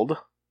called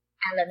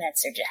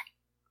Alamancer Jack.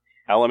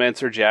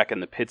 Alamancer Jack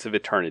and the Pits of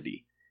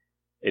Eternity.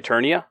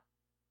 Eternia?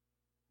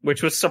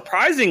 Which was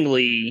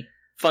surprisingly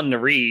fun to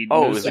read.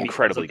 Oh, it was mostly because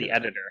incredibly of the good.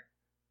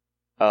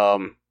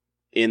 editor.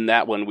 In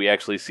that one, we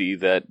actually see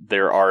that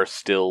there are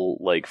still,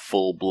 like,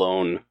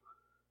 full-blown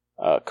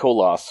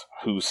Kolos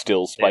who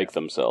still spike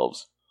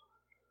themselves.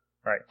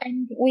 Right.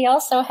 And we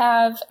also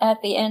have,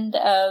 at the end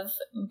of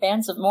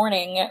Bands of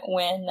Mourning,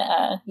 when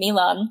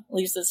Milan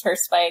loses her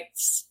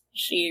spikes,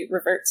 she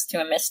reverts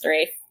to a Mist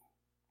Wraith.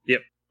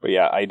 But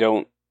yeah, I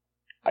don't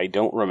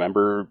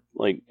remember,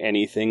 like,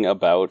 anything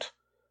about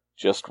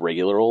just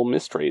regular old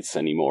Mist Wraiths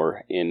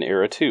anymore in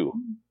Era 2.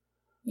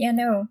 Yeah,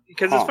 no.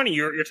 Because it's funny,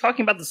 you're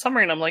talking about the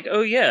summary, and I'm like,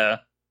 oh yeah,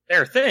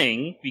 they're a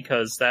thing,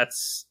 because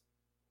that's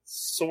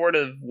sort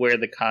of where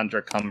the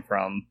Khandra come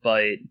from,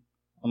 but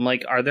I'm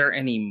like, are there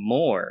any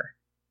more?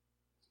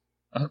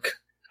 Okay.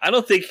 I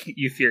don't think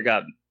Ufir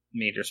got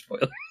major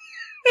spoilers.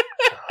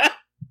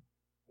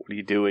 What are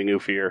you doing,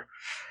 Ufir?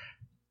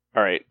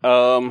 Alright,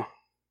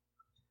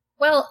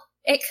 Well,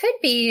 it could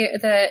be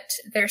that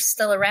they're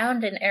still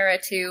around in Era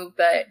 2,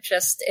 but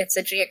just it's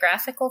a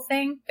geographical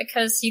thing,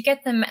 because you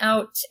get them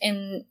out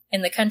in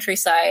the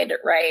countryside,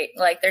 right?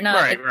 Like, they're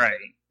not in Right.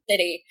 the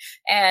city.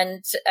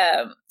 And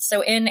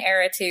so in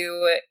Era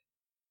 2,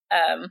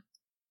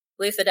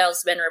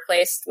 Luthadell's been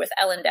replaced with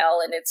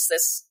Elendel, and it's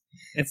this...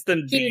 It's the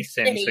huge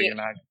basin, city. so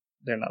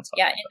they're not talking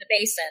Yeah, in about the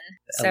basin.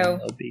 the So,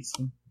 Elendel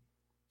basin.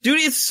 Dude,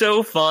 it's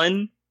so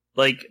fun.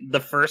 Like, the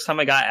first time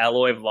I got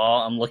Alloy of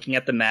Law, I'm looking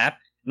at the map,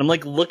 and I'm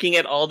like looking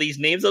at all these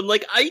names. I'm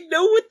like, I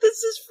know what this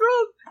is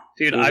from,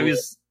 dude.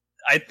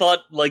 I thought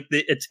like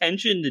the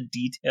attention to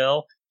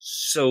detail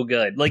so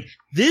good. Like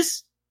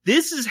this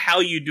is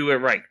how you do it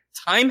right.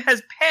 Time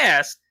has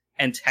passed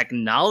and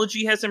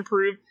technology has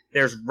improved.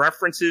 There's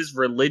references,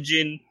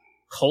 religion,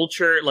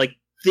 culture, like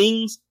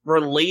things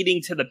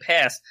relating to the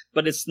past,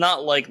 but it's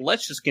not like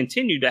let's just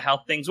continue to how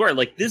things were.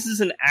 Like this is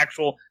an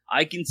actual.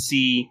 I can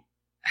see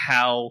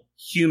how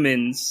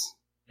humans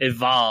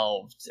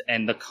evolved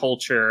and the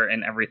culture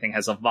and everything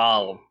has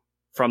evolved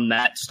from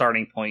that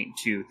starting point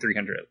to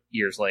 300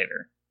 years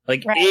later.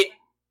 Like, Right. it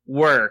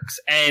works,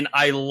 and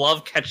I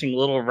love catching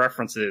little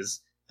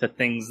references to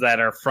things that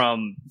are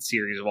from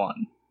Series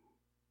 1.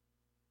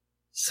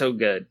 So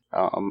good.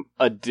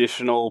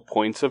 Additional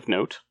points of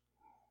note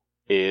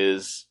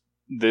is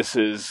this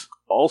is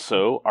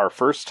also our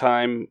first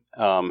time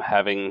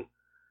having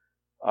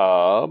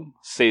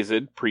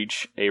Sazed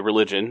preach a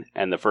religion,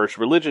 and the first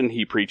religion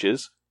he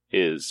preaches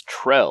is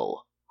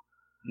Trell.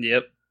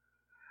 Yep.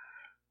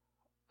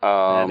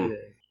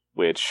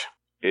 Which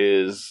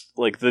is,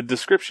 like, the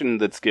description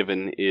that's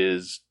given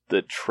is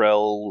that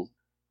Trell,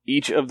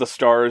 each of the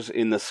stars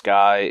in the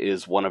sky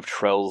is one of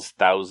Trell's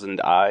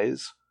 1,000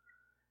 eyes.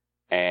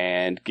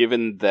 And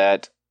given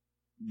that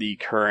the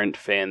current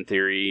fan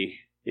theory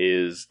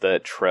is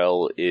that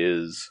Trell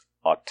is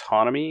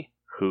autonomy,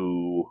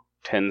 who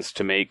tends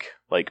to make,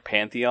 like,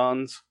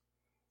 pantheons,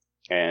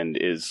 and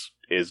is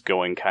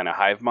going kind of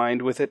hive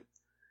mind with it,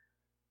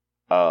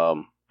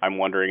 I'm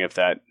wondering if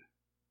that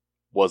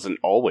wasn't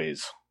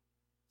always.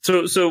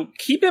 So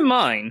keep in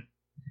mind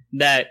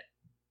that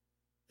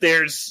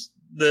there's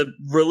the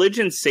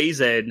religion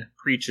Sazed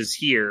preaches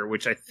here,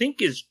 which I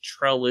think is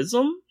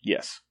Trellism.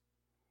 Yes.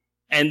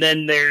 And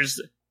then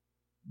there's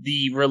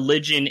the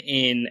religion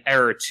in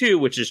Era 2,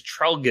 which is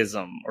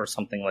Trelgism or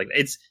something like that.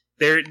 It's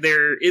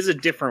there is a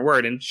different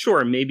word, and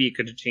sure, maybe it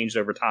could have changed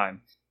over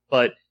time.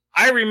 But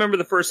I remember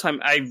the first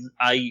time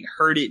I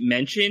heard it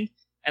mentioned,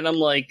 and I'm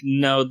like,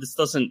 no, this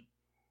doesn't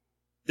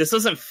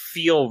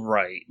feel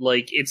right.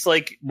 Like, it's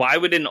like, why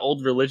would an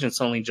old religion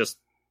suddenly just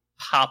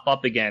pop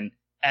up again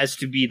as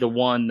to be the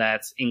one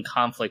that's in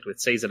conflict with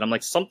Sazed? I'm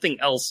like,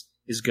 something else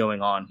is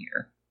going on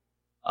here.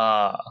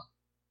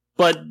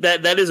 But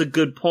that is a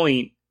good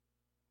point.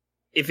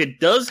 If it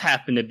does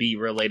happen to be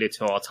related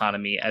to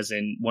autonomy, as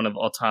in one of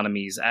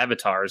autonomy's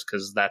avatars,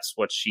 because that's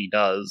what she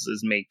does,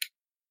 is make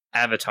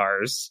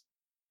avatars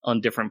on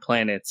different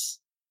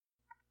planets,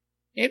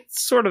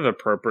 it's sort of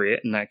appropriate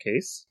in that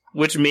case.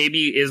 Which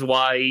maybe is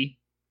why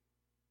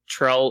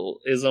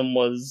Trellism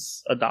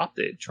was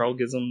adopted.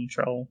 Trelgism,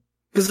 Trell.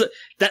 Because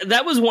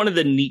that was one of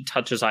the neat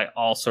touches I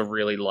also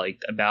really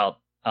liked about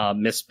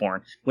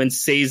Mistborn. When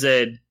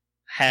Sazed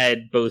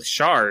had both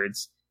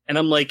shards, and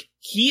I'm like,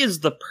 he is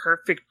the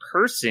perfect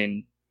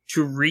person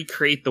to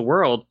recreate the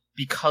world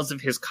because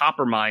of his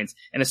copper mines,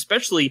 and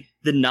especially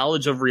the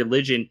knowledge of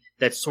religion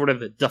that sort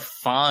of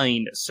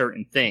defined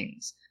certain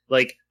things.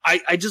 Like,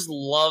 I just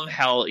love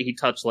how he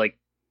touched, like,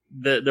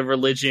 the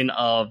religion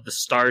of the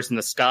stars in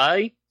the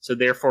sky, so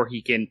therefore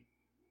he can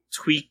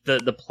tweak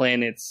the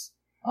planet's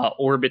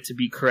orbit to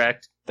be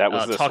correct. That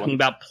was talking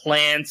about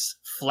plants,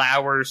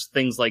 flowers,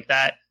 things like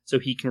that, so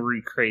he can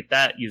recreate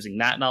that using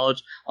that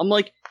knowledge. I'm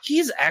like, he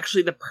is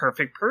actually the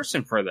perfect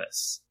person for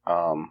this.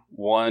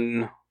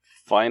 One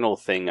final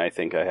thing I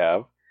think I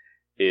have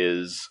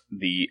is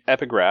the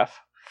epigraph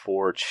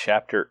for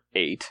Chapter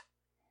 8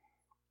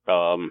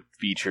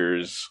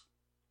 features...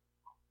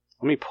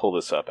 Let me pull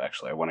this up,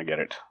 actually. I want to get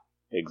it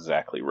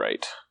exactly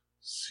right.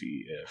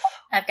 See if...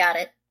 I've got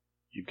it.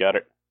 You've got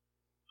it?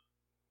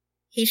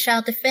 He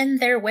shall defend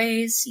their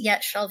ways,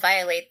 yet shall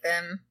violate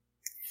them.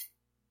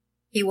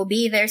 He will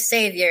be their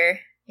savior,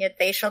 yet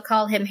they shall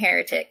call him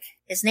heretic.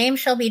 His name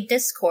shall be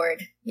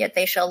Discord, yet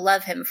they shall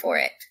love him for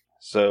it.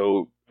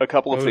 So, a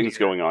couple of things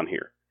going on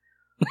here.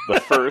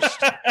 The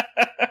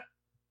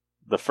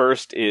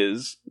first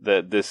is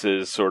that this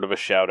is sort of a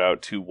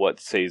shout-out to what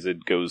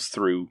Sazed goes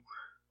through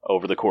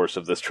over the course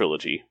of this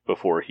trilogy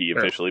before he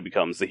officially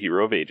becomes the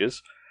hero of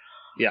ages.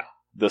 Yeah.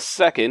 The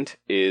second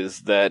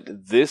is that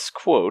this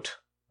quote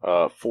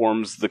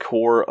forms the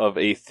core of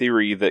a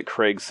theory that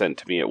Craig sent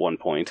to me at one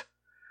point,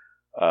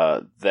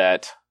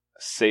 that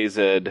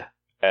Sazed,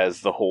 as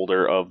the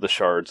holder of the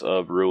shards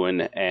of ruin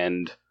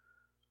and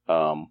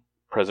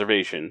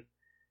preservation,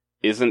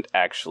 isn't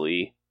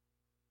actually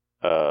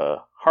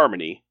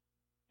harmony,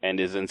 and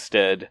is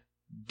instead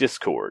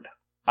discord.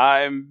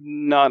 I'm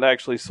not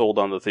actually sold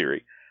on the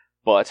theory,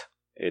 but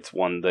it's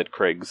one that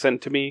Craig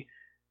sent to me,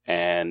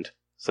 and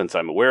since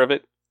I'm aware of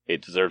it,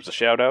 it deserves a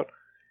shout out.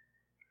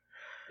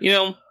 You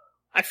know,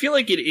 I feel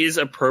like it is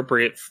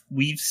appropriate.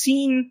 We've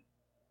seen...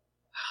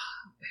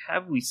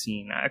 Have we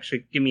seen?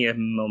 Actually, give me a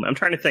moment. I'm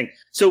trying to think.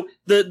 So,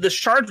 the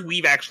shards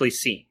we've actually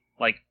seen,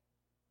 like,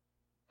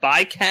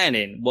 by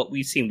canon, what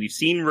we've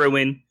seen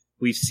ruin,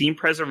 we've seen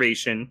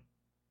preservation,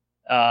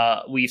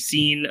 we've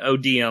seen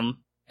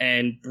odium,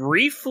 and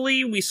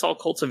briefly we saw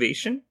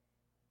cultivation.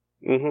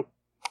 Mm-hmm.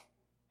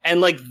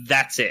 And, like,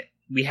 that's it.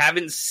 We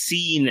haven't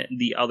seen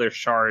the other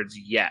shards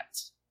yet.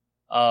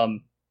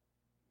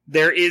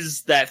 There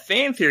is that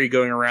fan theory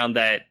going around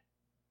that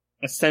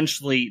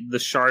essentially the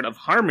shard of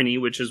harmony,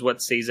 which is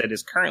what Sazed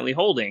is currently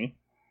holding,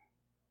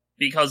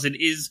 because it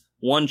is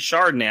one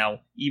shard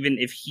now, even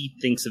if he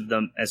thinks of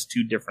them as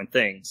two different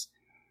things,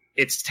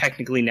 it's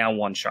technically now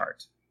one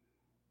shard.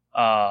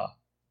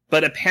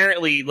 But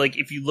apparently, like,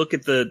 if you look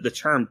at the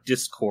term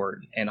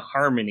discord and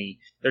harmony,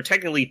 they're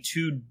technically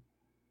two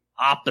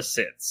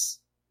opposites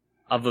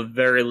of a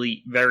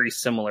very, very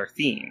similar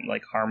theme,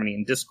 like harmony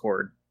and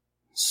discord.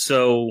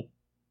 So,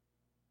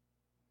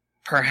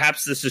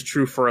 perhaps this is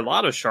true for a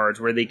lot of shards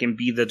where they can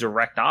be the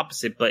direct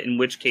opposite, but in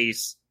which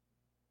case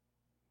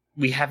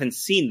we haven't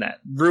seen that.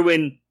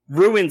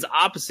 Ruin's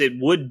opposite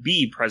would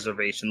be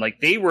preservation. Like,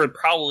 they were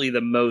probably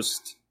the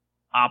most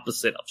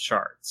opposite of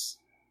shards,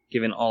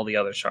 given all the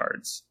other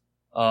shards.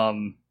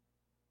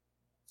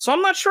 So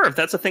I'm not sure if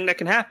that's a thing that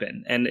can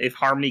happen, and if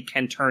Harmony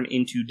can turn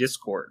into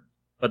Discord.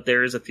 But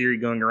there is a theory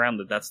going around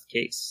that that's the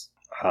case.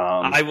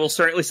 I will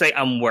certainly say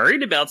I'm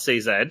worried about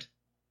Sazed,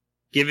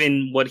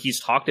 given what he's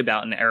talked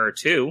about in Era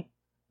 2,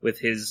 with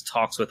his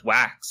talks with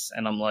Wax,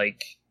 and I'm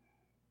like,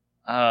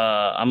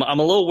 I'm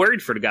a little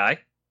worried for the guy.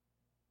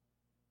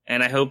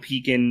 And I hope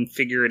he can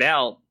figure it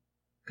out,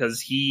 because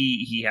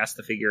he has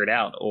to figure it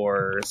out,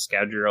 or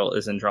Scadrial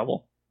is in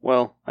trouble.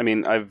 Well, I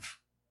mean,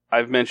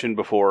 I've mentioned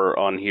before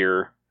on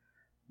here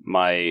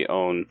my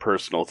own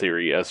personal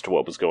theory as to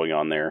what was going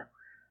on there.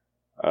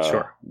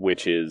 Sure.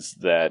 Which is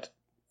that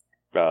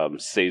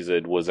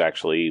Sazed was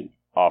actually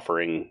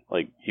offering,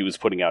 like, he was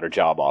putting out a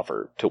job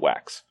offer to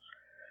Wax.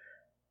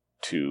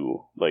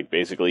 To, like,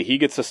 basically, he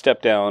gets to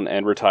step down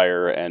and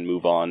retire and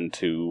move on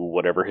to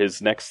whatever his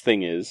next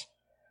thing is.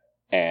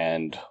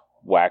 And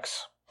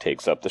Wax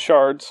takes up the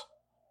shards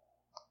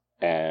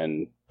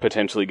and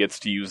potentially gets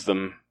to use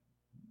them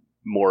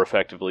more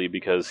effectively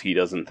because he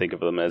doesn't think of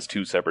them as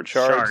two separate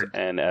shards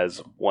and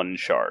as one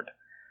shard.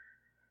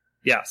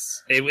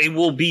 Yes, it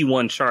will be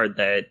one shard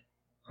that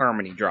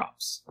Harmony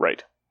drops.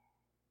 Right.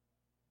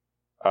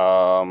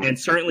 And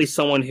certainly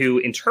someone who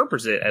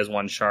interprets it as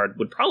one shard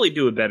would probably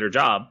do a better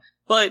job.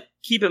 But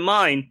keep in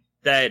mind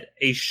that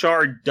a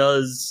shard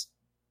does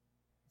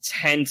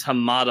tend to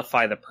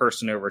modify the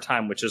person over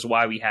time, which is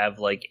why we have,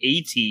 like,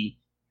 AT,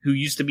 who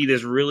used to be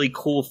this really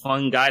cool,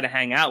 fun guy to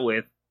hang out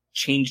with,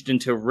 changed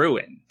into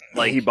Ruin.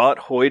 Like, he bought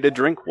Hoyd a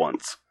drink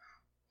once.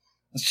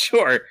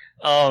 Sure.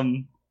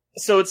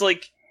 So it's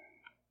like,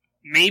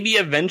 maybe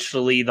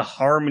eventually the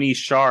Harmony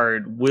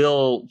shard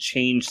will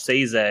change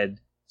Sazed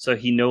so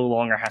he no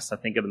longer has to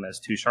think of them as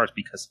two shards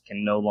because he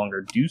can no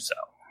longer do so.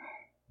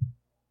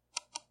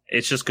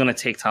 It's just going to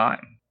take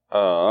time.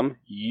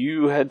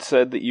 You had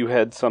said that you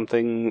had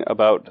something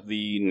about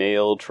the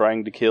nail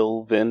trying to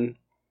kill Vin?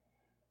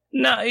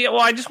 No, yeah,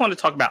 well, I just want to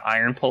talk about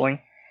iron pulling,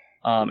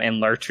 and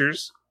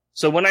lurchers.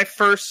 So when I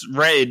first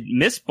read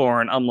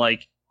Mistborn, I'm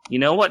like, you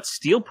know what?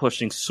 Steel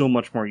pushing's so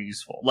much more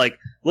useful. Like,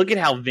 look at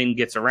how Vin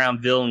gets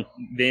around, Vin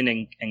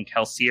and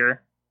Kelsier.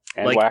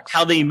 And like, Wax.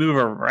 how they move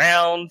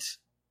around.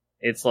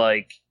 It's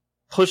like,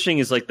 pushing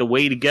is like the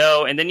way to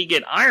go. And then you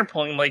get iron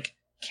pulling, like,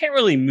 can't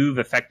really move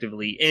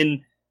effectively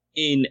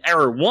in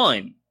Era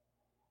 1.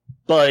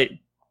 But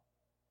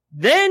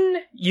then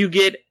you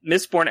get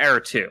Mistborn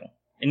Era 2.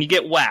 And you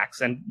get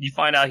Wax, and you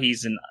find out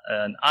he's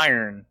an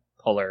iron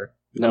puller.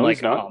 No,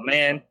 he's not. Oh,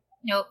 man.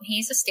 Nope,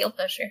 he's a steel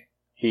pusher.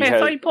 I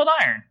thought he pulled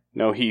iron.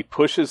 No, he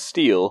pushes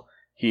steel.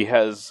 He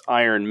has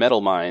iron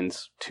metal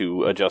mines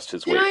to adjust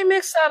his weight. Did I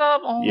mix that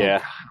up? Oh, yeah.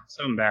 God, I'm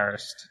so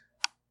embarrassed.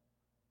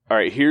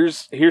 Alright,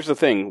 here's the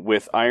thing.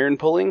 With iron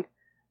pulling,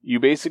 you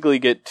basically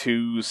get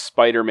to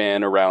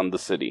Spider-Man around the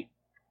city.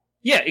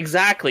 Yeah,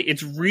 exactly.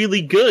 It's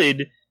really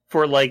good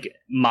for, like,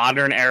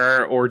 modern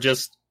era or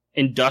just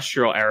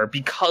industrial era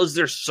because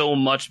there's so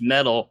much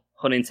metal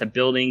put into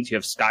buildings. You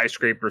have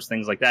skyscrapers,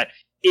 things like that.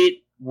 It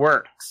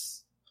works.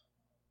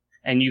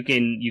 And you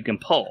can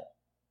pull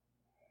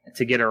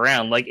to get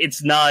around. Like,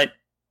 it's not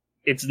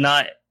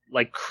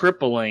like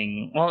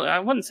crippling. Well, I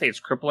wouldn't say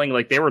it's crippling.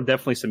 Like, there were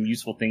definitely some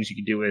useful things you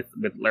could do with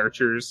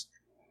lurchers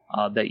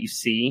that you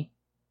see.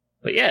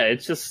 But yeah,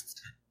 it's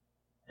just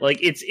like,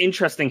 it's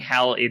interesting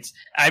how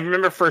I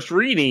remember first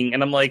reading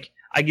and I'm like,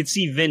 I could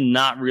see Vin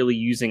not really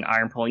using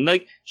iron pulling.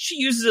 Like, she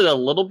uses it a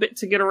little bit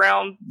to get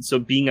around. So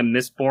being a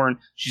Mistborn,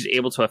 she's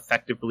able to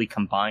effectively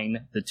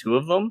combine the two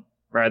of them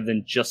rather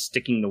than just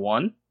sticking to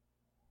one.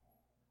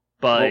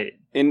 But well,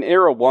 in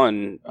Era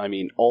 1, I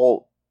mean,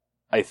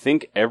 I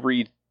think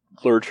every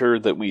lurcher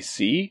that we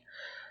see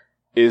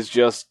is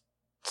just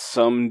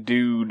some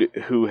dude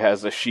who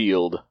has a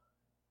shield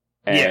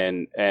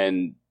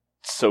and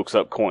soaks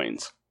up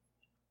coins.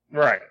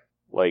 Right.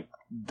 Like,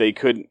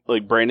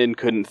 Brandon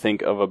couldn't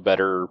think of a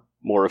better,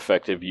 more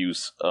effective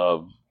use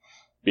of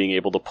being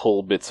able to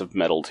pull bits of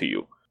metal to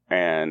you.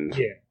 And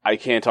I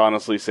can't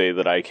honestly say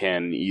that I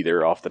can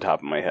either off the top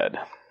of my head.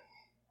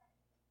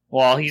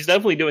 Well, he's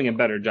definitely doing a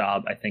better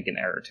job, I think, in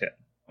Era 2.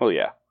 Oh,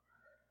 yeah.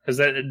 Because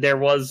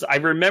I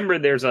remember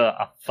there's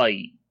a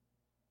fight.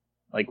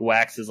 Like,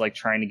 Wax is, like,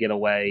 trying to get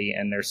away,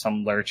 and there's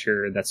some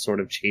lurcher that's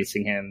sort of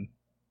chasing him.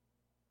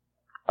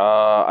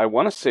 I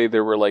want to say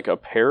there were, like, a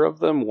pair of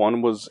them.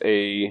 One was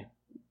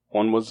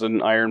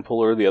an iron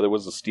puller, the other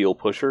was a steel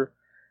pusher.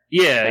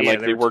 Yeah, and,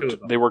 like,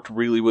 they worked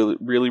really, really,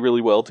 really,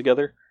 really well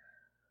together.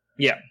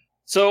 Yeah.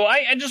 So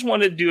I just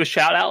wanted to do a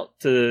shout out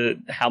to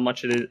how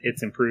much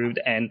it's improved,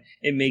 and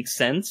it makes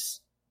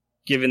sense,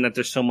 given that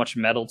there's so much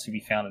metal to be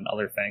found in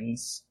other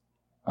things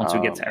once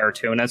we get to Era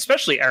 2, and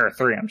especially Era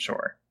 3, I'm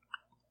sure.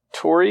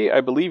 Tori, I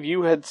believe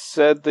you had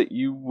said that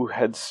you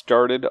had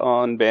started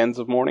on Bands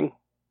of Mourning?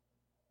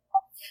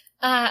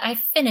 I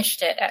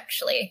finished it,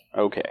 actually.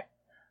 Okay.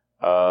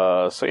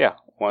 So yeah,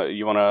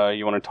 you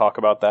wanna talk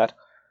about that?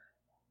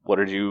 What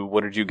did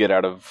you get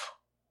out of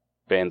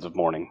Bands of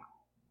Mourning?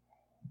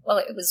 Well,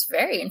 it was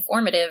very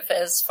informative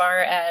as far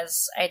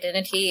as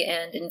identity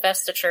and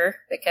investiture,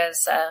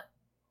 because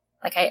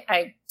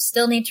I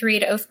still need to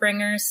read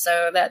Oathbringers,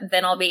 so that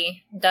then I'll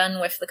be done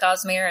with the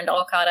Cosmere and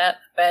all caught up.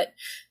 But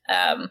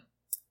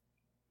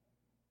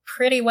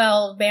pretty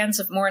well, Bands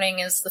of Mourning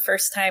is the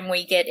first time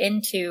we get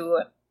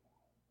into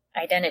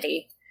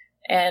identity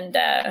and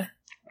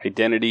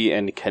identity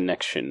and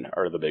connection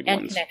are the big ones.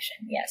 And connection,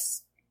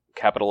 yes.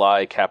 Capital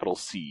I, capital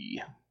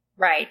C.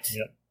 Right.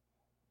 Yep.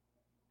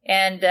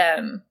 And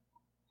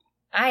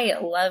I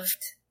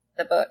loved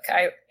the book.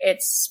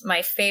 It's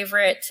my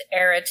favorite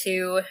Era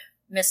 2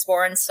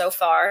 Mistborn so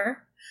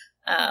far.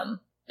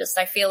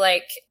 I feel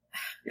like...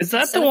 Is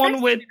that the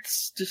one with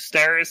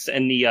Steris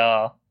and the,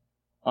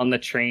 on the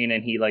train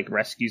and he, like,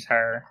 rescues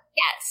her?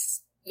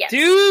 Yes. Yes.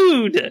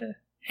 Dude!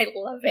 I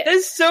love it.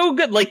 That's so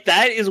good. Like,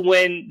 that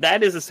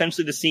is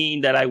essentially the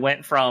scene that I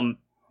went from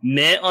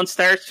meh on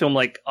Steris to I'm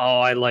like, oh,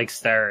 I like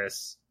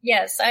Steris.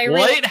 Yes,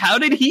 What? How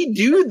did he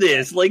do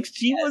this? Like,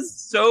 she was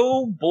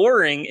so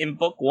boring in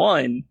book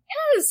 1.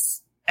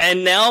 Yes.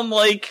 And now I'm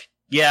like,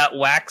 yeah,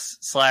 Wax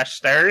 /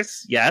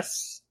 Steris,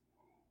 yes.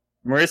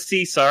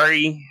 Mercy,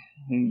 sorry.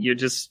 You're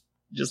just,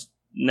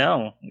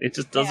 no. It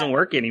just doesn't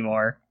work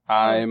anymore.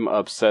 I'm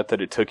upset that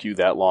it took you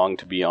that long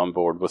to be on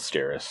board with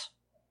Steris.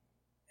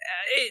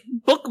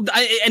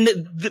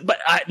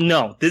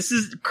 No, this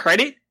is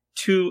credit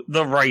to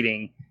the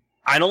writing.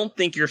 I don't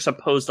think you're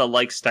supposed to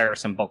like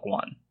Steris in book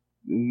 1.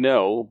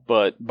 No,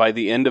 but by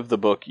the end of the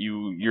book,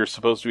 you're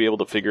supposed to be able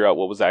to figure out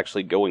what was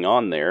actually going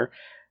on there,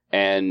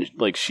 and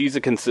like she's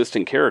a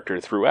consistent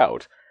character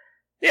throughout.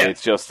 Yeah,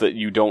 it's just that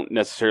you don't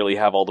necessarily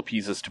have all the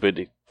pieces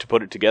to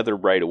put it together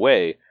right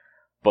away.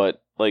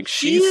 But like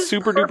she's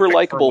super duper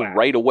likable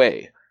right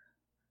away,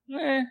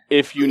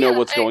 if you know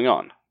what's going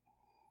on.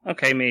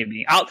 Okay,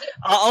 maybe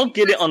I'll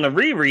get it on the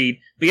reread.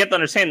 But you have to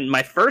understand,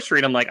 my first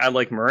read, I'm like, I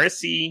like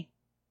Marissa,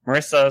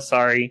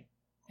 sorry,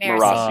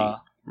 Marcy.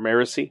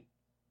 Mercy.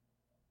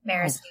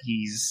 Oh,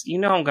 please. You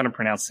know I'm going to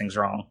pronounce things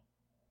wrong.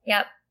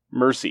 Yep.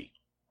 Mercy.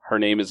 Her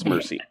name is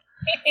Mercy.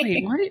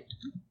 Wait, what?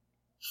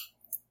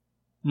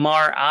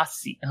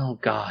 Marasi. Oh,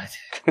 God.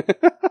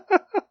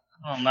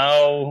 Oh,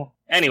 no.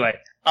 Anyway,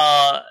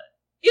 yeah,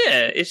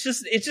 it's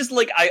just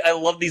like, I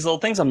love these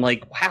little things. I'm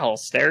like, wow,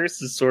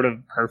 Steris is sort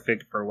of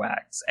perfect for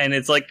Wax. And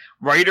it's like,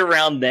 right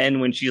around then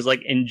when she's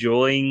like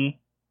enjoying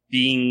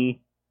being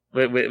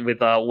with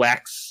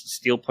Wax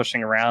still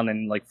pushing around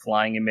and like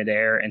flying in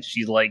midair, and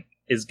she like,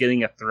 is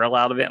getting a thrill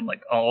out of it. I'm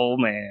like, oh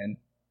man.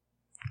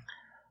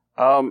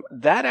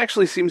 That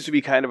actually seems to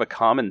be kind of a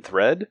common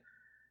thread,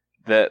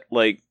 that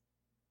like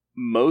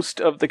most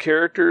of the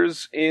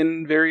characters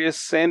in various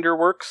Sander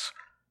works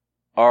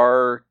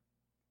are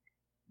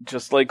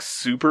just like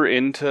super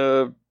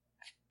into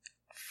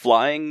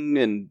flying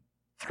and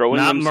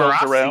throwing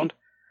themselves around.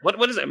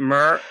 What is it?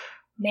 Marcy.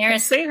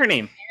 Say her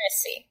name.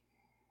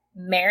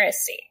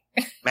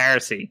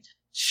 Marcy.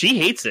 She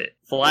hates it.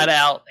 Flat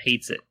out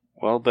hates it.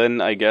 Well, then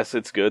I guess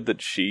it's good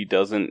that she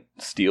doesn't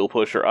steel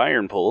push or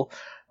iron pull.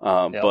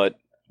 But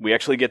we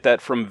actually get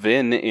that from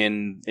Vin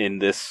in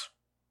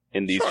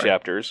these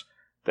chapters.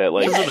 That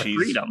like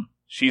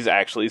she's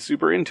actually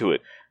super into it.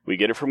 We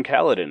get it from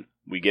Kaladin.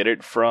 We get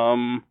it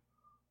from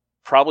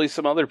probably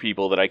some other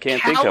people that I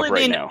can't think of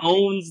right now. Kaladin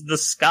owns the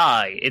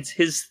sky. It's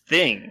his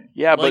thing.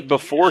 Yeah, like, but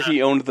before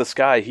he owned the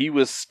sky, he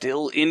was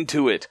still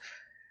into it.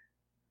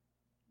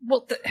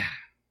 Well,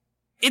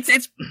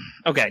 It's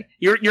okay.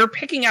 You're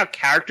picking out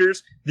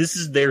characters. This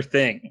is their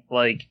thing.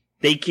 Like,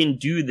 they can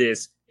do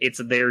this. It's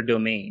their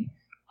domain.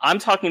 I'm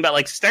talking about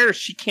like Steris.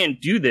 She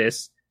can't do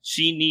this.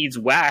 She needs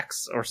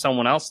Wax or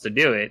someone else to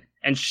do it,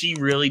 and she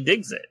really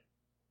digs it.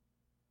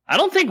 I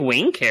don't think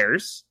Wayne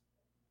cares.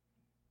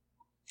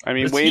 I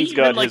mean, Wayne's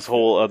got his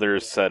whole other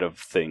set of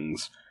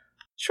things.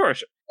 Sure.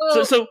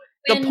 Well, so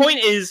the point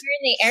is,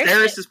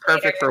 Steris is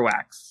perfect for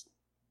Wax.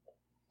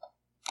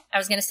 I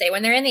was going to say,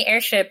 when they're in the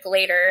airship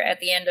later at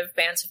the end of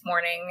Bands of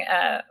Mourning,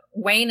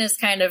 Wayne is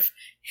kind of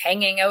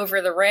hanging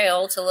over the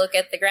rail to look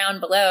at the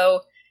ground below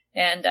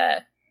and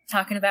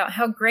talking about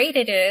how great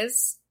it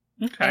is.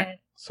 Okay.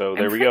 So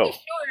there we go.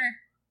 Sure.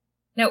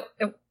 No,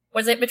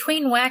 was it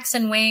between Wax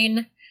and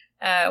Wayne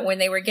when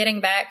they were getting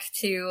back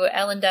to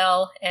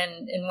Ellendale,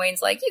 and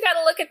Wayne's like, you got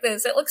to look at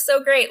this. It looks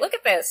so great. Look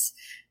at this.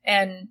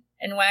 And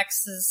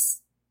Wax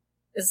is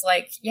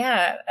like,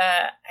 yeah,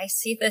 I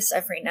see this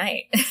every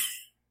night.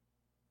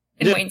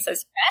 And Wayne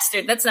says,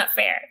 bastard, that's not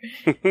fair.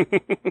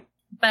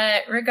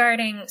 But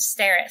regarding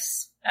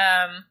Steris,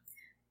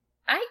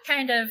 I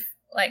kind of,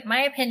 like,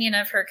 my opinion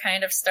of her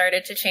kind of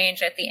started to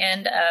change at the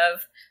end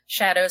of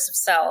Shadows of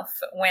Self,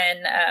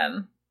 when,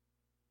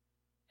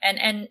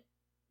 and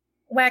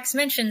Wax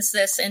mentions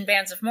this in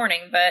Bands of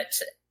Mourning, but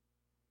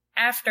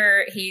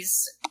after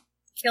he's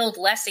killed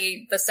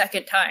Lessie the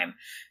second time,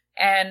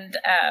 and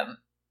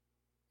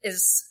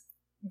is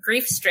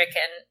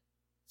grief-stricken,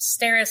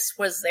 Steris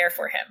was there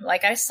for him.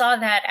 Like, I saw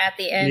that at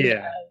the end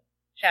of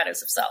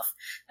Shadows of Self.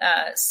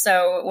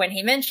 So when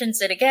he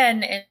mentions it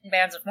again in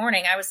Bands of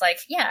Mourning, I was like,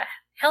 yeah,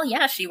 hell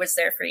yeah, she was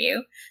there for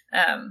you.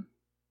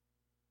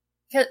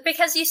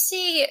 Because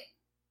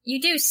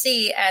you do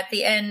see at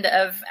the end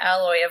of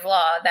Alloy of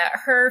Law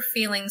that her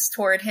feelings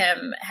toward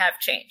him have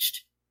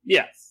changed.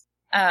 Yes.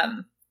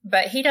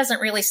 But he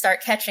doesn't really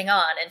start catching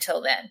on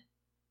until then.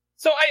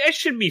 So I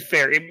should be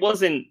fair. It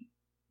wasn't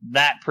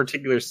that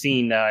particular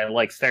scene that I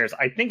liked Stairs.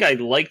 I think I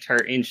liked her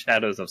in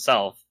Shadows of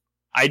Self.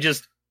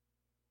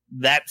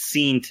 That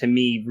scene to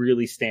me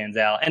really stands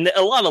out. And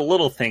a lot of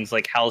little things,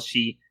 like how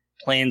she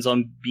plans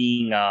on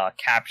being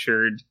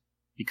captured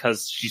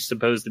because she's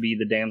supposed to be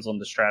the damsel in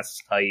distress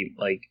type,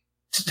 like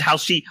how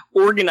she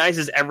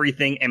organizes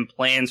everything and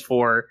plans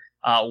for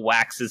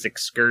Wax's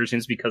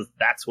excursions because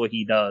that's what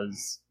he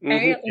does.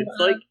 Mm-hmm. It's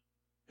like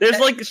there's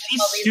like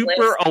she's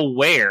super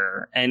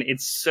aware, and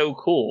it's so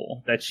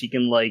cool that she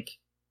can like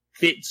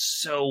fit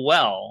so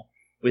well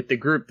with the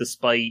group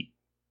despite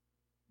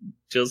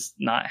just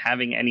not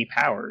having any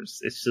powers.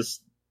 It's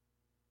just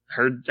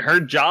her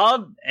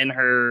job and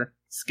her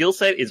skill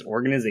set is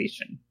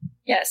organization.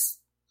 Yes.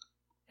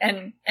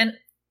 And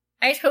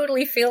I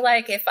totally feel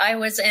like if I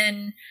was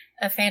in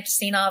a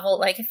fantasy novel,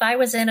 like if I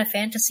was in a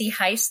fantasy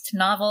heist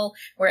novel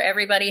where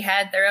everybody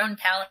had their own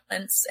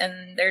talents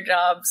and their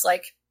jobs,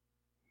 like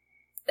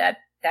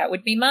that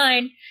would be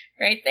mine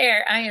right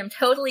there. I am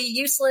totally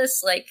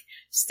useless. Like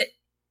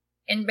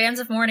in Bands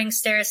of Mourning,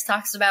 Steris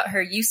talks about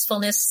her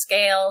usefulness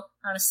scale.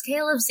 On a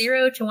scale of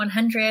 0 to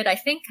 100, I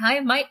think I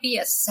might be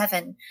a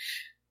 7.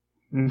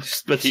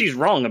 But she's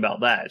wrong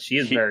about that. She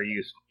is very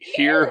useful.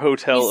 Here,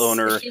 hotel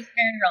owner She's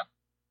very wrong.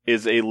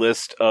 is a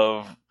list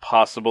of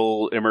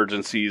possible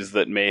emergencies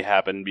that may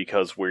happen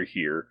because we're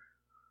here.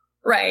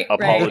 Right.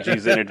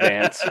 Apologies in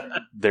advance.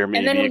 There may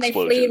And then be when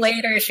explosions. they flee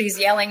later, she's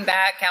yelling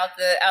back out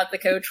the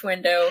coach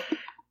window.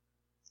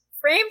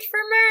 Framed for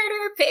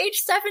murder,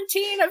 page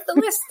 17 of the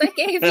list I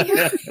gave you.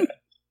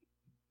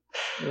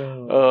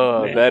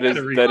 Man,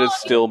 that is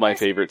still my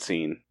favorite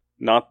scene.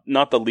 Not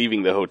the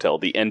leaving the hotel,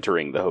 the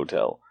entering the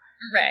hotel.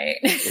 Right.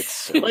 It's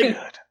so Like,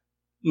 good.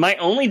 my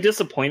only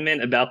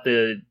disappointment about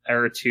the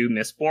Era 2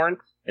 Mistborn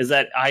is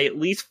that I at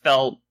least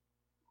felt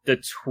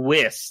the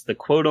twist, the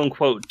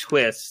quote-unquote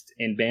twist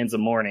in Bands of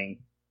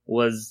Mourning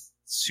was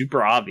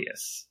super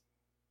obvious.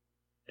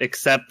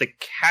 Except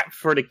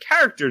for the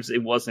characters,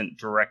 it wasn't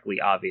directly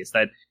obvious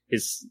that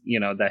his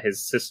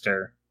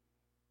sister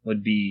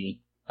would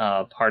be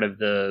part of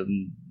the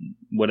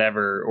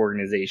whatever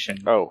organization.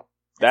 Oh,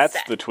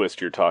 that's the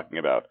twist you're talking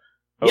about.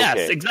 Okay.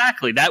 Yes,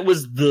 exactly. That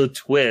was the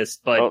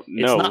twist, but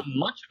no. it's not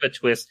much of a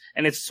twist,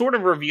 and it's sort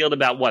of revealed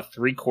about,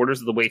 3/4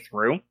 of the way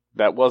through?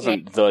 That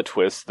wasn't the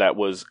twist, that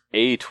was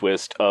a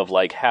twist of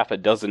like half a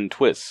dozen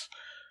twists.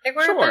 There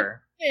were a bunch of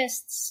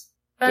twists.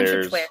 Bunch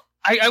of twists.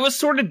 I was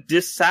sort of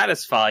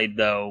dissatisfied,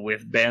 though,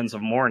 with Bands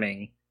of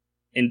Mourning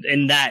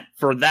in that,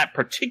 for that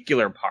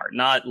particular part,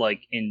 not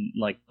like in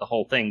like the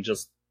whole thing,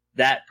 just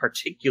that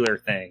particular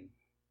thing.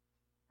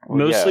 Well,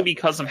 Mostly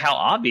because of how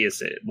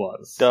obvious it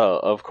was. Duh,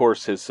 of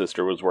course his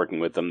sister was working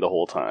with them the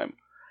whole time.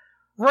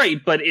 Right,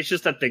 but it's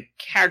just that the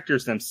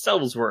characters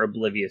themselves were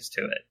oblivious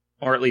to it.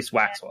 Or at least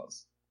Wax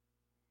was.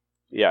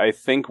 Yeah, I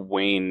think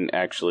Wayne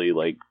actually,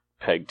 like,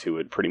 pegged to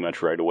it pretty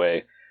much right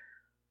away.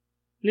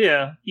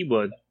 Yeah, he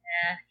would.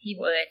 Yeah, he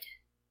would.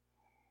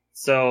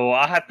 So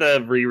I'll have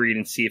to reread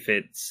and see if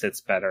it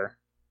sits better.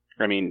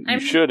 I mean, you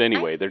should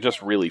anyway. They're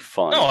just really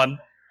fun. No,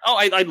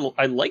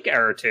 I like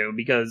Era 2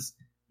 because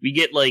we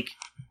get, like,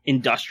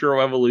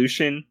 Industrial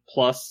Evolution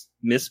plus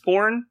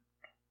Mistborn.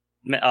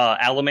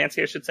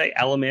 Allomancy, I should say.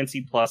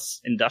 Allomancy plus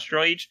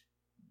Industrial Age.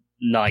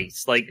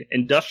 Nice. Like,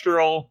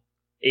 Industrial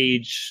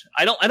Age...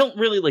 I don't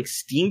really like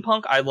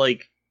steampunk. I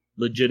like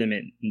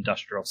legitimate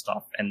industrial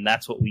stuff, and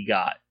that's what we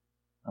got.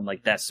 I'm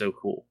like, that's so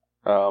cool.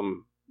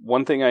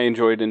 One thing I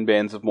enjoyed in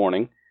Bands of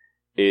Mourning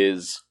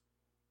is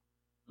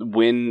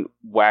when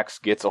Wax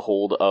gets a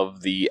hold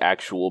of the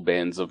actual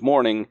Bands of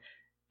Mourning,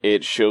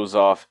 it shows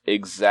off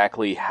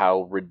exactly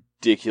how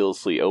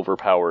ridiculously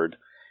overpowered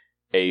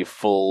a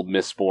full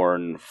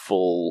Mistborn,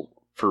 full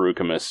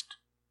Feruchemist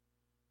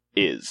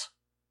is,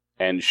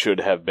 and should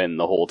have been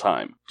the whole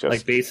time. Just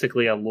like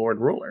basically a Lord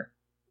Ruler.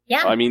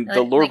 Yeah, I mean,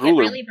 the Lord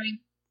Ruler...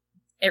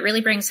 It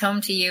really brings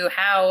home to you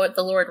how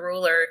the Lord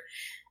Ruler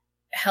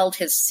held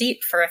his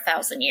seat for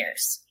 1,000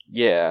 years.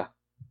 Yeah.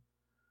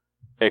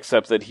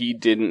 Except that he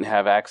didn't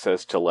have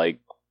access to, like,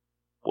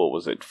 what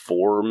was it,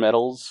 4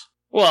 metals?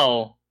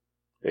 Well,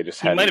 they just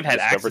he might have had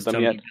discovered access them to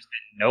them, yet. he just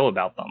didn't know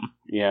about them.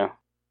 Yeah.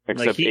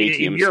 Except Like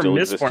ATM if you're still a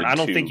existed Mistborn, I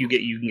don't too. think you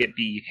can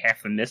be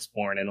half a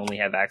Mistborn and only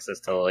have access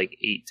to like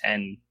 8,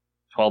 10,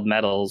 12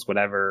 metals,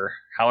 whatever,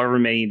 however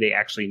many they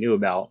actually knew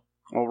about.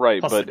 Well, right,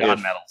 plus but the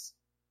god metals.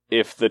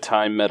 If the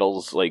time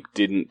metals, like,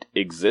 didn't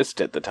exist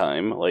at the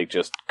time, like,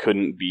 just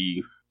couldn't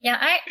be... Yeah,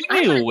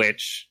 I knew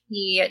which.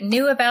 He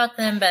knew about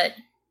them, but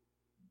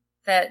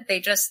that they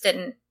just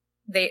didn't,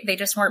 they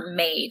just weren't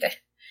made.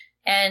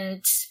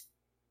 And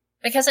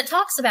because it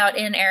talks about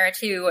in Era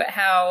 2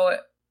 how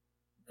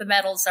the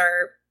metals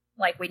are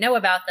like, we know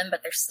about them,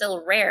 but they're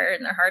still rare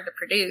and they're hard to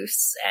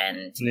produce.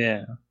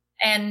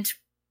 And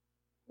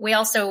we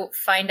also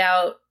find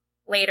out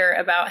later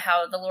about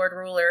how the Lord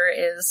Ruler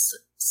is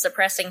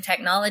suppressing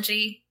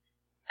technology.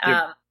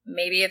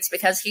 Maybe it's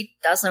because he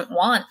doesn't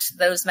want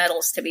those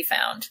metals to be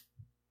found.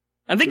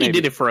 I think he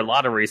did it for a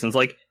lot of reasons.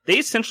 Like, they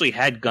essentially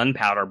had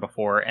gunpowder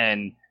before,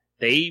 and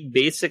they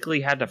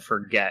basically had to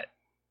forget,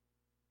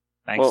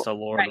 thanks to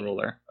Lord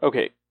Ruler.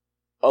 Okay,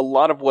 a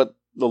lot of what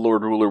the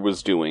Lord Ruler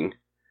was doing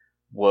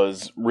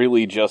was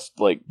really just,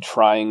 like,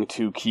 trying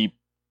to keep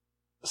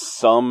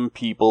some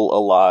people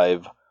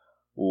alive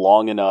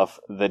long enough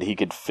that he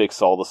could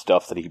fix all the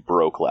stuff that he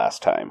broke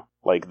last time.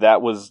 Like,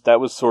 that was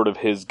sort of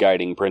his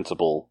guiding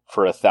principle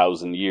for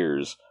 1,000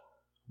 years,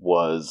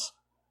 was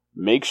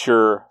make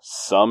sure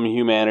some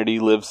humanity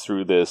lives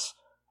through this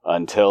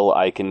until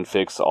I can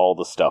fix all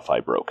the stuff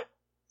I broke.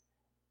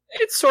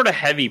 It's sort of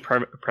heavy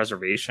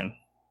preservation.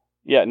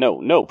 Yeah,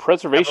 no,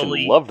 preservation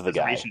loved the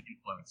guy.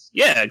 Influence.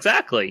 Yeah,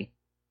 exactly.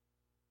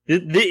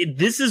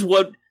 This is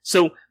what...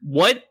 So,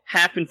 what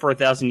happened for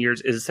 1,000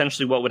 years is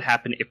essentially what would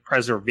happen if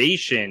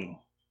preservation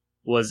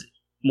was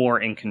more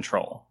in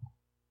control.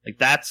 Like,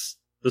 that's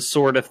the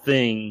sort of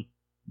thing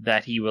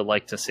that he would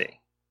like to see.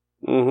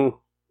 Mm-hmm.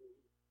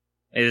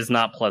 It is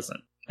not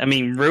pleasant. I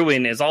mean,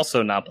 ruin is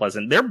also not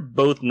pleasant. They're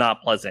both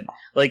not pleasant.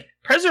 Like,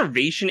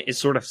 preservation is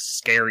sort of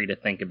scary to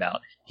think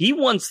about. He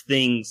wants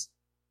things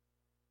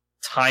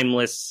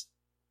timeless,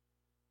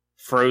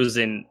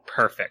 frozen,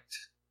 perfect.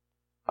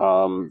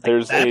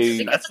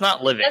 That's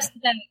not living.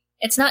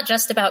 It's not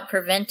just about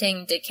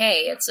preventing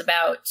decay. It's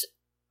about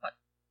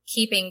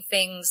keeping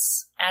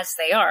things as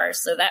they are,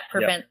 so that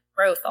prevents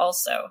growth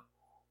also.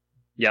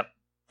 Yep.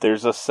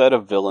 There's a set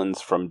of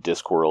villains from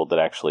Discworld that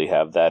actually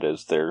have that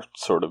as their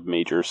sort of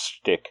major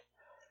shtick.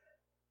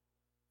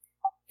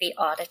 The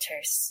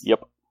Auditors.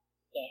 Yep.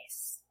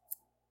 Yes.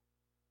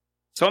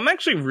 So I'm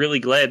actually really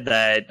glad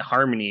that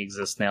Harmony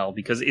exists now,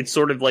 because it's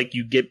sort of like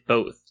you get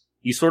both.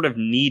 You sort of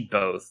need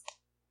both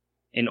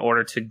in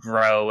order to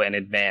grow and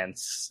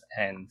advance,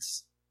 and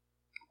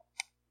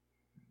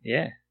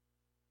yeah.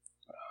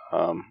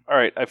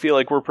 Alright, I feel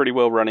like we're pretty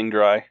well running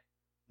dry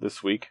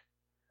this week.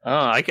 Oh,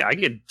 I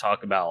could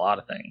talk about a lot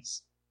of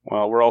things.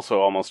 Well, we're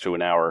also almost to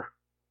an hour.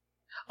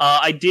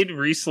 I did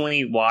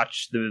recently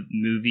watch the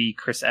movie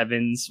Chris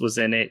Evans was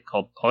in it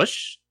called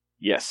Push.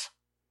 Yes.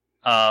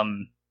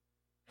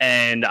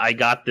 And I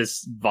got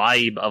this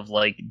vibe of,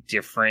 like,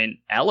 different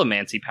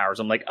allomancy powers.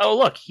 I'm like, oh,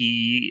 look,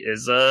 he's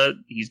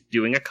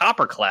doing a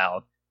copper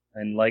cloud.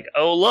 And, like,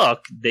 oh,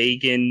 look, they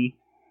can,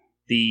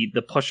 the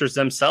pushers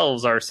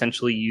themselves are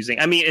essentially using,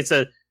 I mean, it's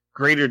a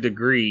greater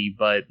degree,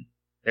 but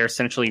they're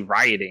essentially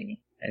rioting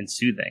and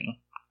soothing.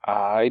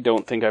 I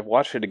don't think I've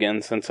watched it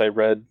again since I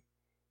read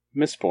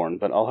Mistborn,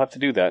 but I'll have to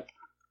do that.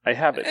 I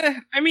have it.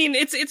 I mean,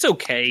 it's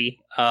okay.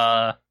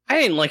 I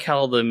didn't like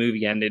how the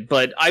movie ended,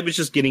 but I was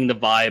just getting the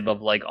vibe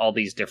of, like, all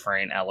these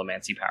different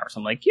allomancy powers.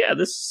 I'm like, yeah,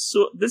 this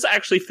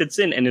actually fits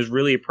in and is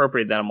really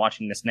appropriate that I'm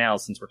watching this now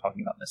since we're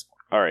talking about this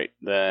one. All right,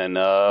 then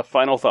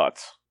final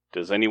thoughts.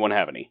 Does anyone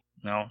have any?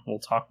 No, we'll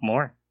talk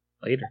more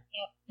later.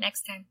 Yep,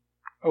 next time.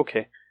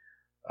 Okay.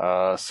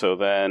 So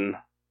then,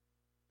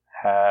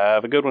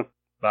 have a good one.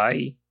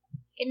 Bye.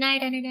 Good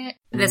night, Internet.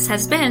 This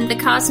has been the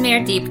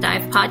Cosmere Deep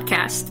Dive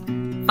Podcast.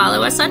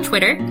 Follow us on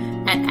Twitter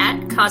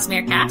at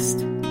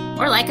CosmereCast.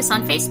 Or like us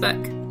on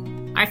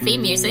Facebook. Our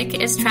theme music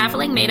is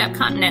Traveling Made Up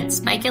Continents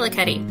by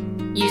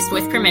Gillicuddy, used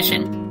with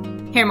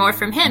permission. Hear more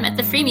from him at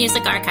the Free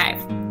Music Archive.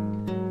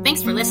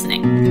 Thanks for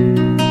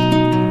listening.